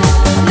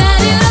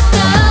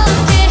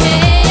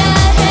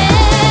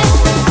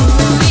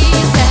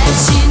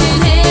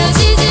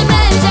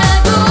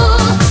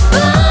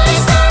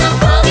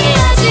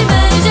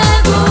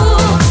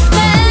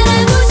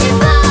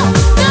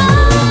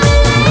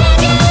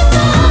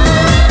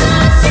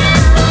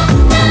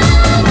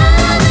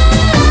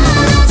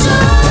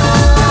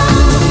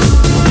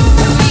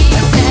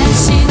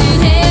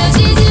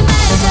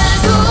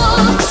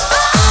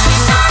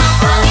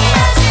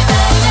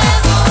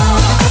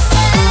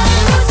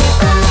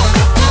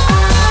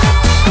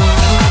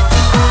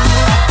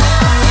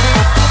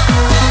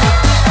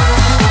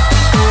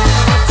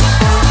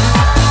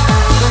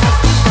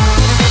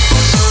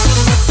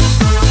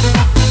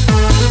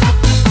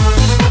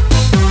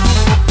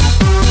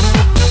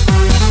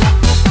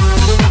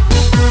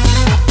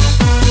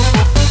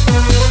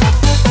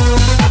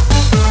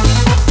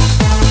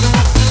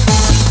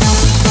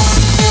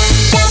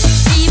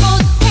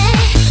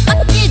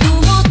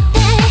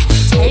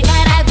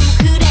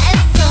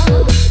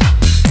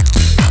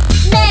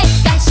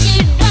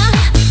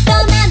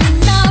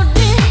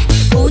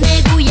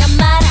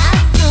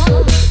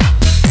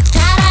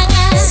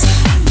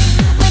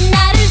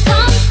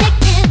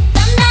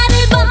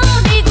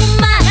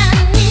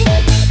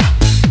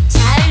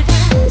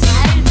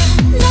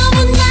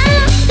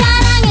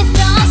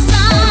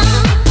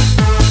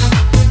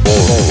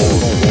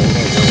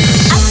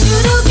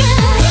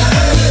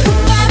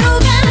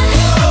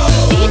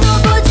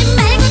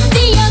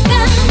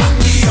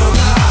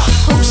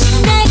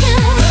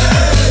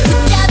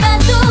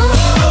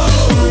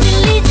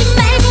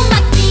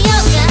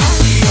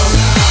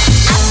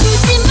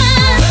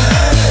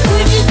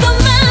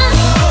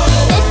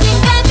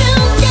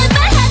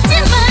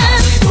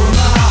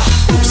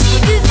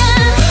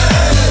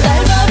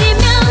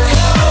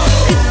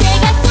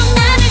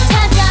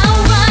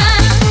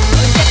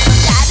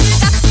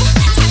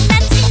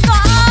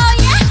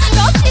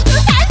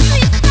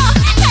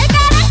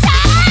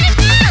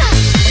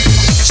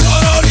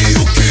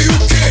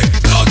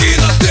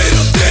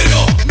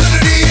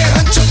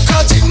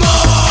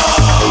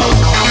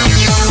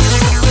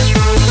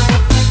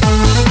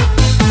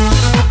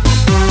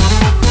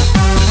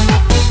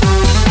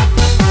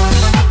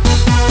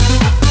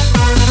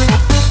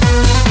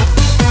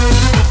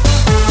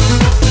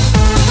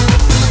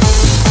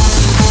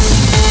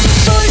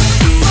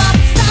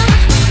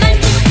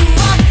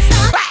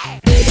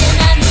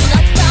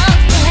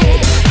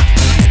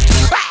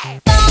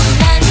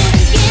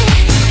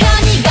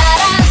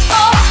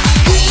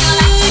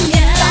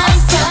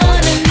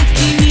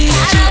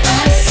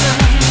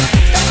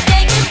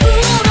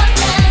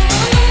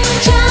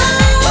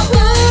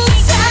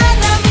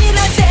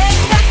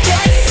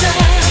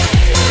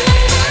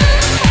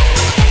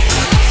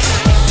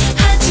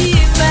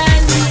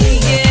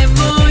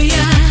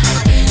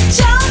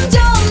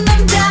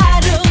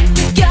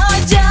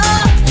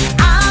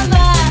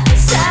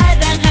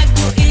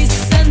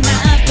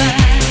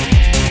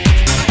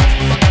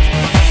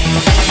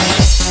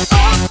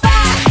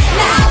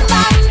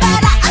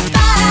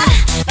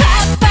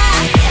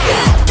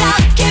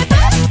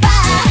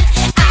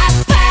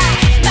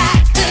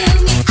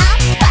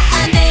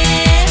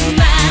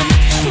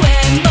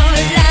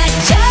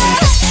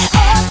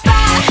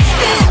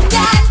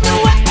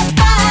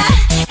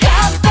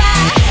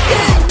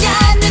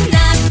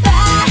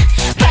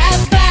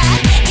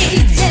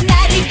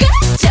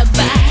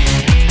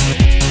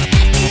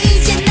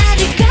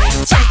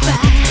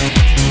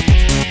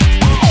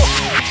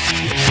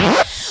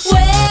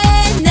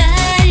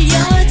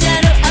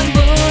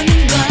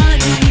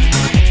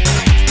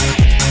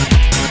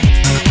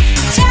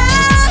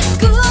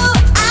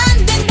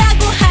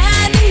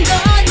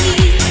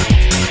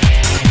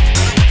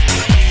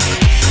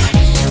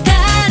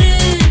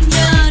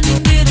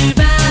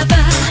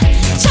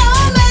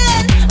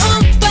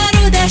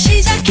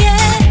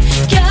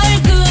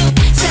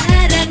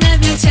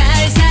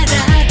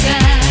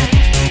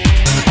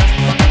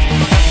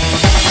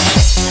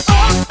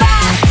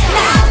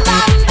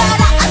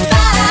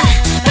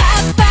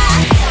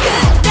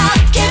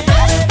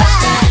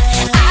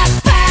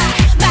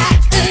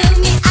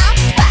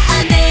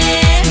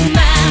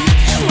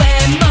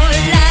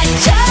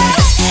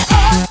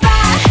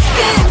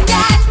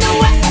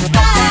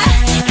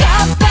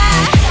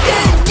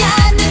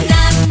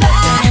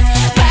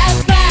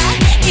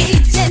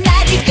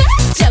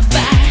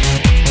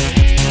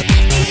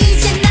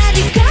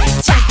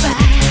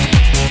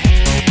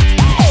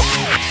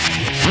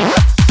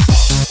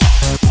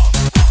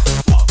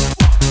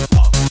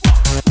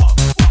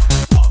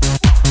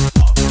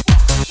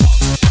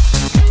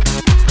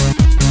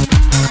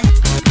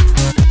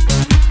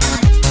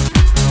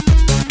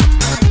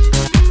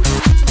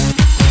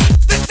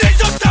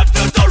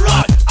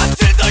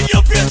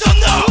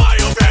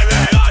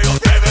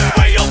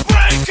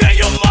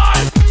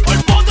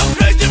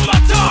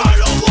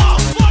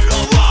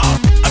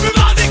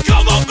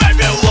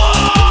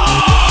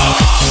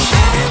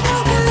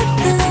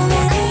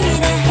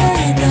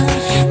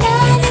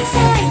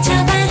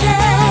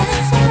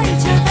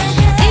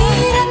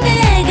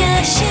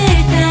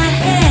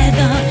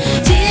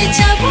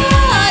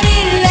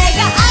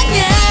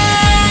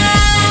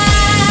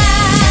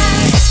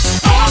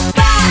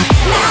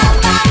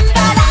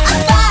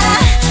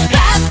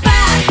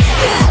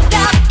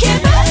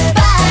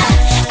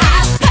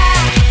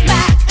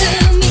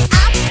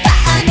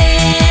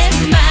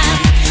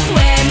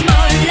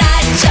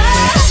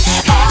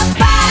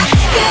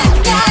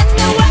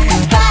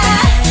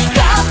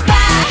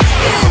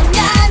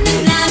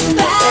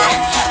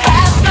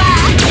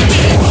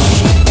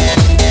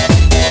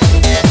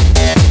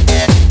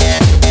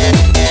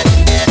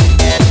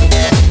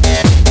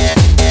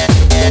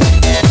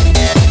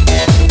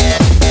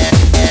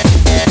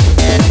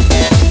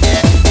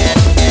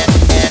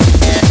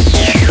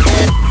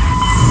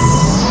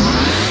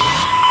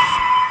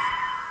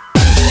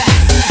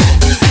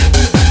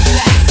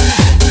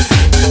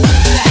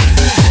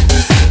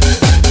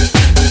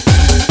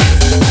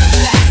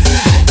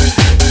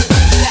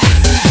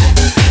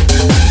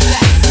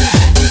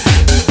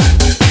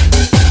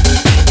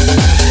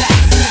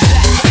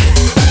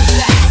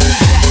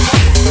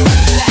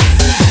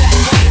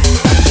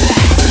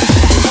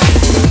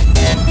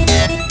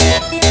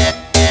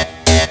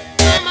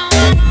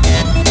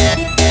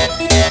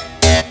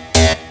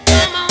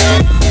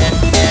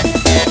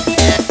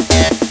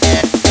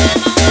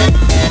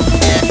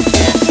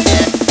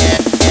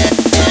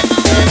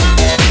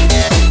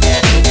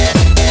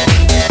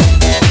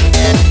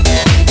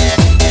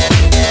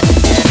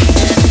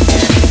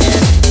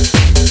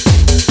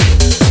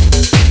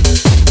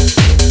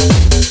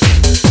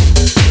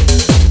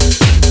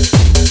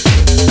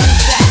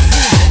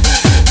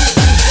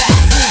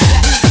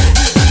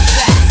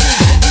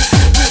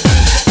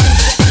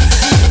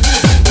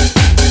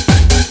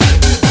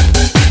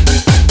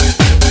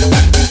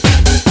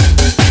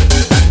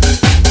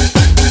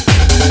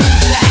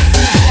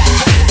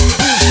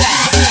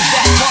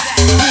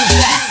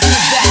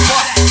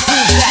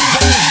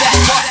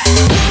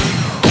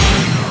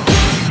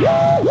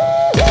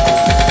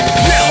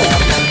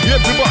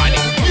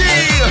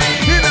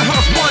here. In the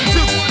house, 1, 2,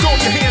 throw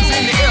your hands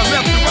in the air,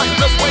 left to right,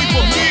 let's wave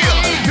from here.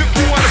 If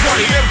you wanna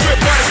party,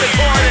 everybody say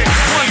party.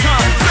 One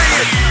time, say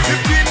it.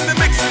 If you're in the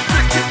mix,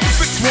 hit the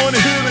fix, wanna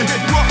hear the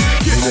hit rock.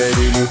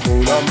 내리는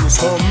호남선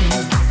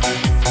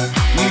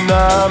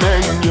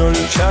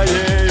남행열차에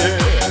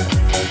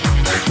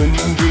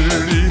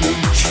흔들리는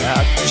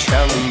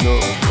차창 너머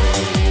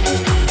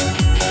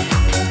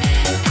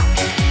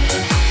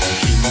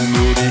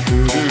빗물이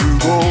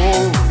흐르고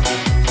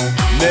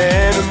내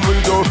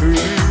눈물도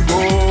흐르고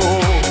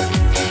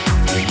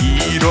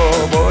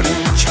잃어버린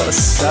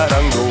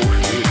첫사랑도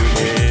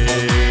흐르네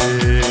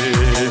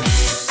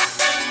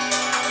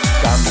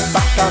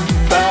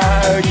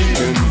깜빡깜빡이는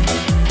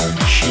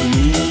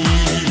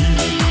희미한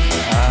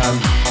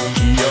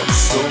기억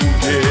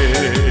속에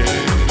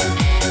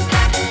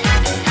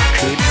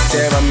그때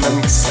만난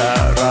그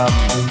사람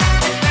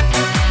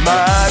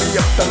말이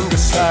없던 그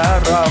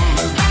사람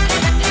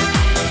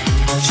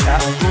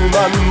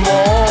자꾸만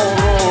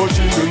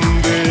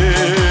멀어지는데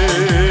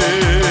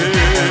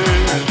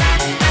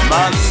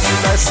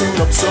만날 순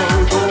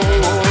없어도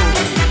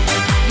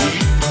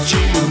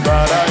잊지는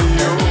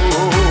말아요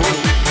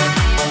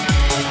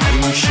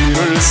당신을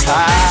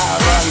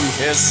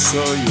사랑했어요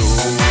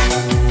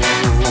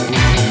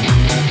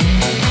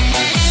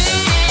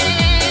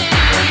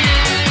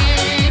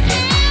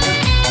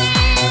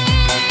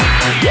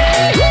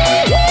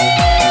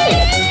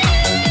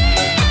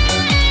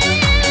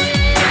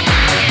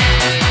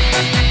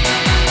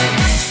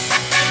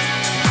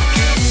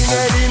비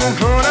내리는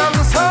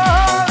호남선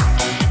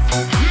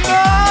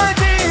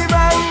마지막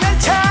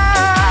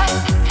열차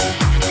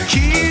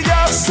기적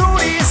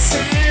소리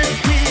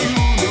슬피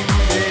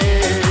우는데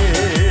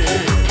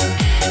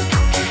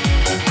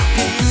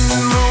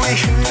빗물이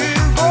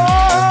흐르고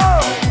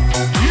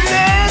내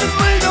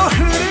눈물도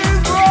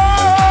흐르고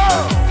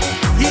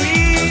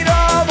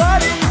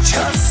잃어버린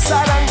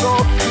첫사랑도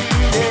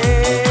그래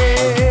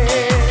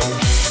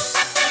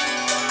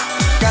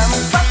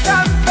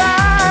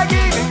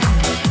깜빡깜빡이는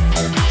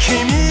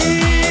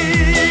희미한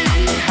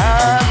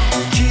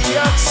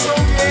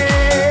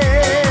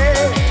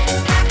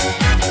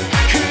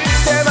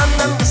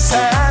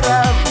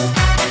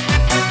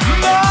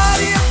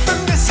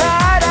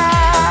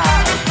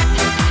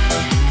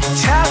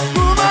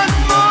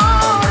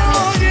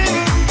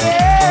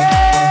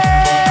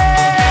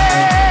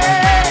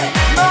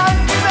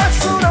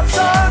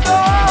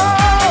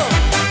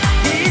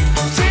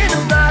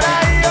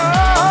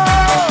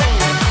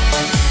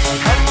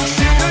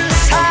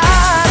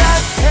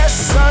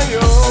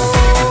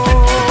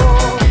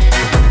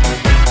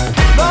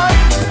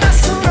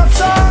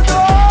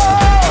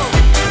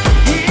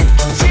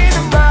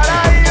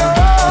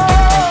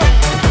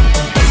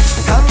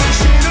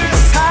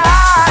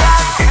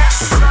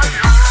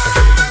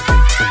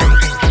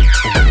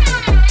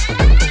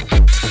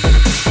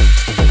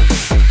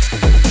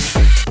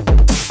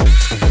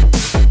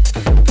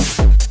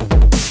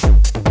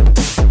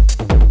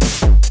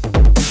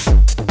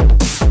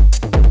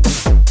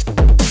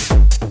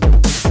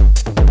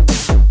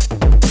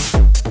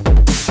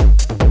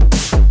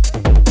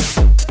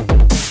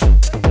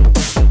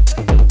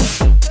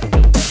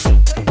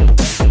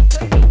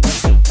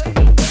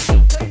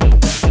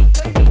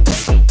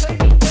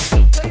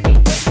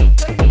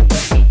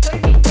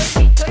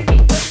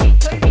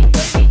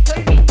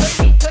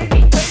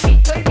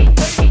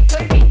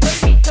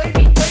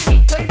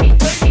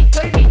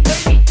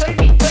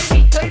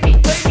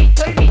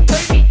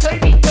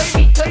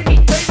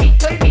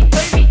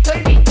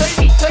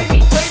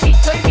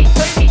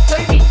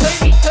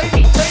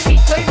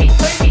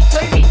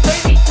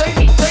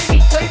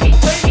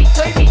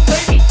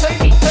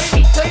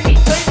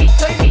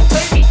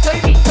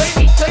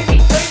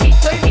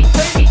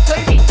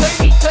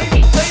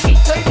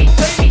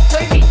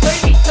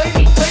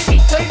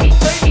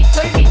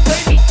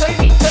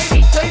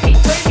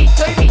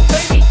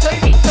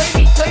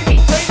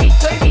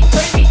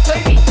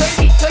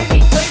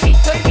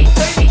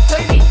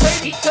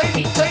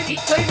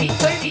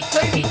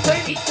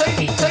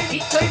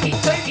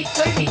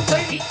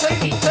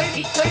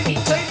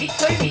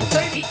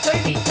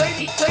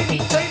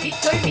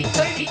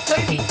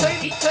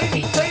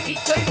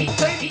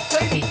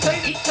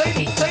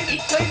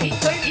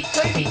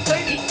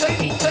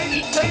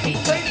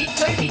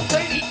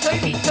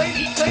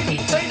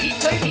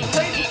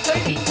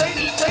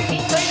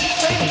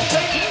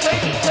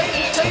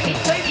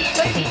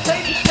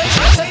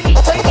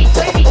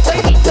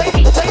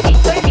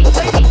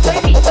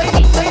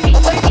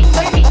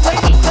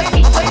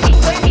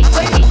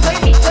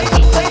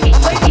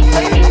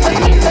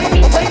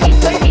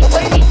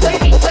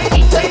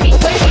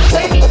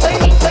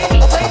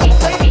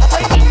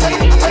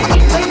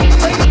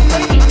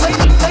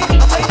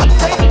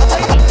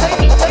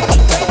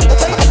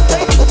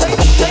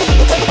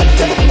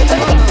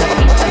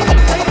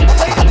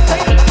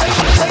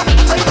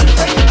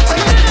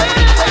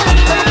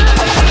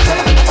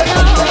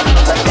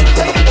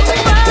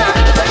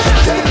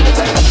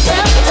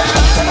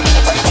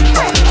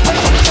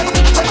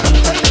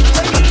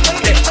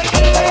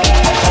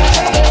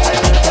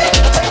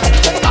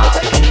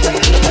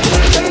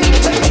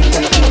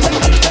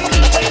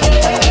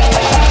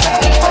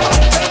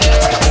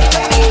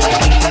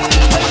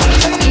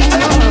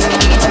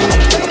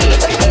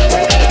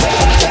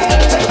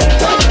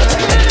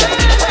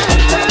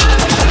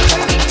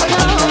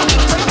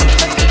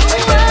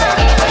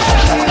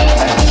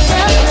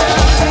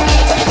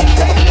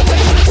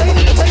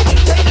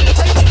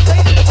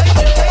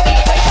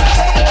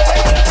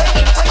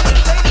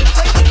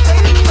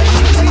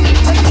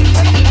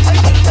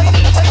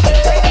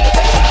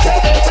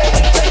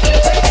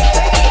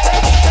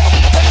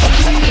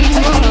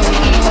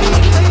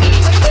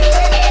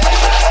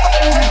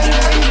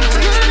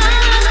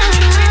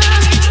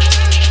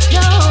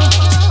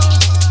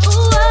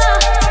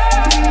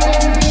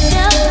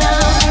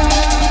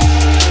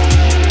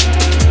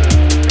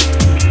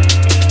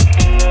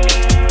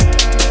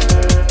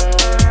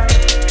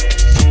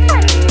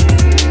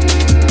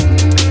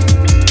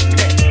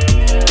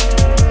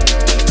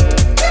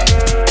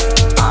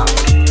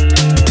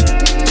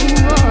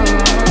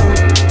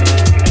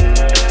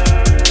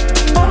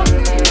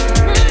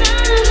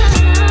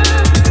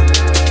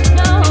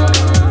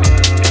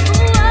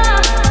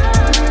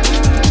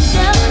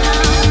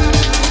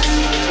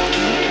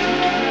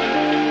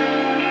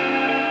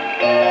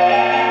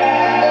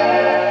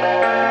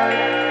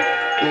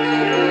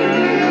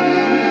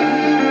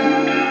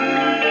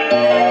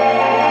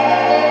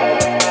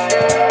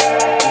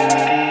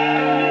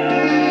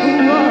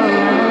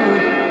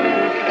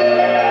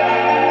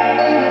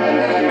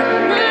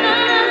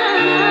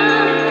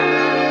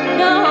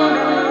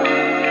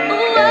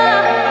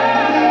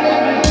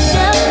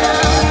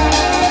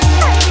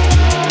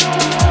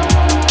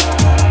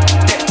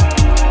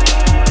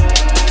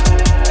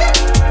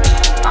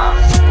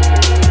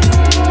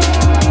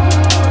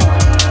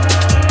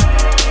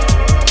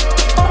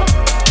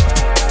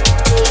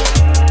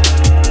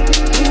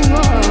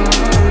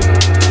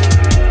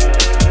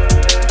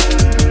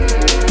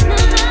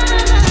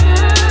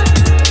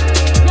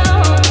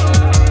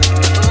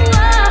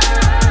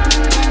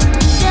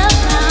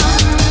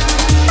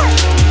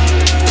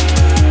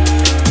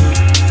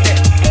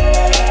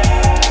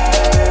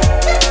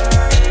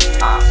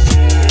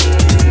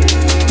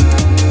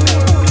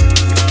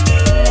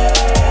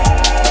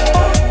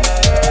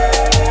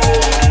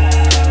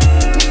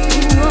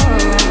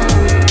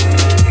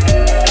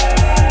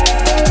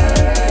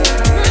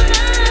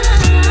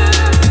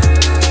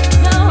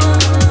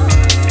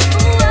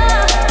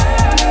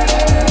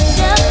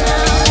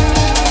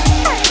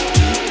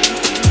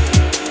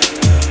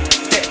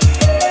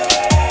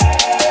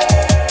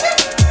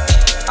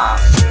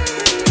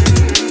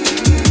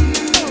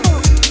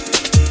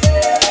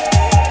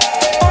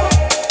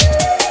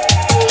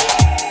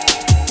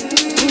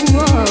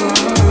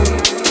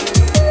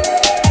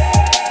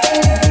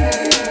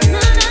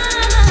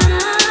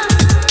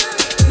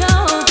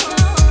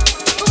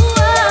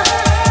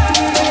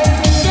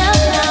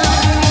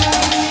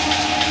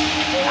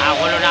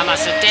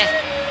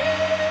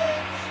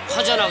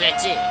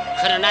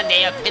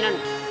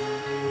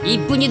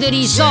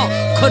이쁜이들이 있어.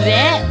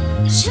 그래?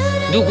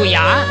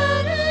 누구야?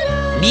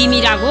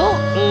 미미라고?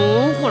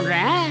 응,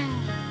 그래.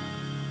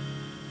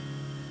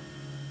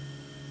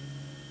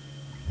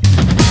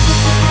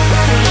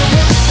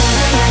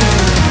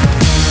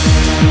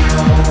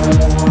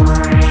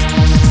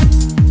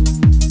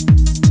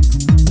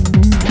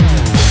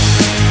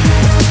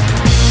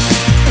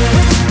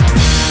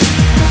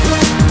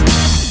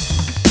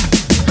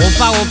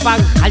 오빠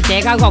갈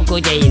데가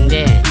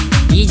엊그제인데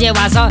이제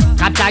와서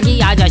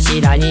갑자기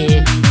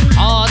아저씨라니.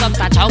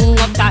 덧없다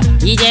정없다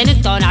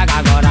이제는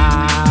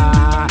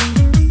떠나가거라.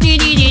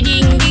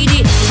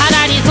 띠리리링디리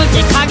차라리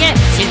솔직하게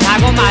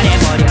싫다고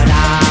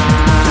말해버려라.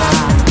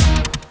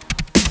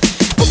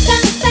 오빠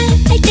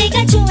할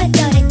때가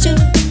좋았더랬죠.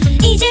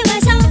 이제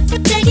와서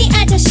갑자기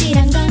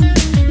아저씨란 건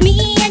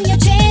미안요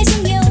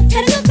죄송요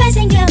다른 오빠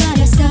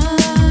생겨버렸어.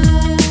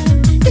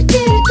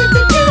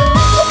 뚜뚜뚜뚜뚜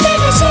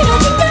오빠가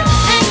싫어진 건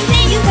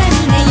아닌데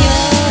유감이네요.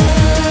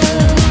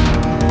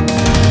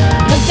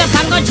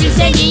 복잡한 건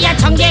질색이야.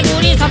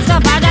 청개구리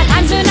섭섭하다.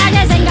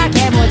 단순하게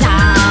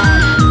생각해보자.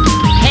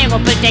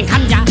 배고플 땐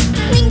감자,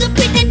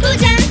 눈고플 땐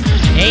보자.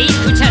 에이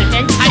귀찮을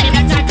땐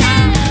차리는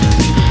짜자.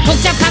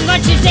 복잡한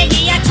건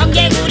질색이야.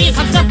 청개구리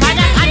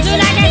섭섭하다.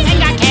 단순하게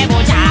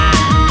생각해보자.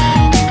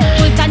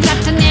 꿀단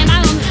같은 내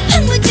마음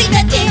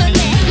황무지가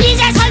되었네.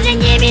 이제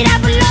선생님이라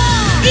불러.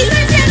 이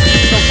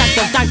선생님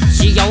똑딱똑딱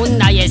지겨운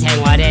나의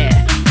생활에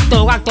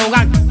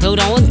또각또각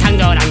들어온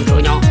당돌한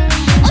그녀.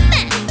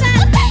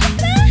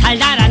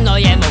 달달한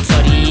너의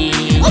목소리.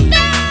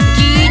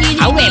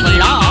 아 왜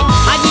불러?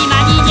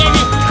 하지만 이제는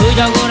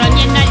그저 그런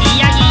옛날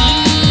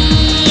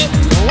이야기.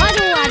 좋아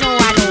좋아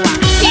좋아 좋아.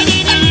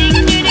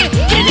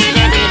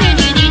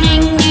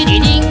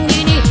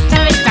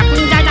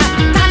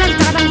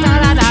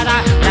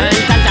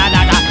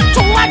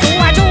 좋아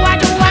좋아 좋아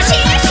좋아.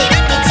 싫어 싫어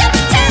미쳐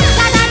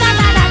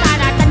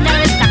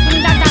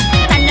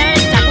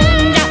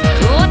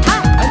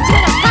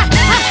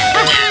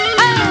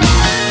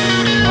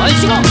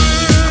얼씨구.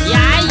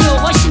 야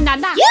요거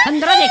신난다.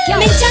 흔들어 제껴.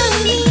 맨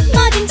처음이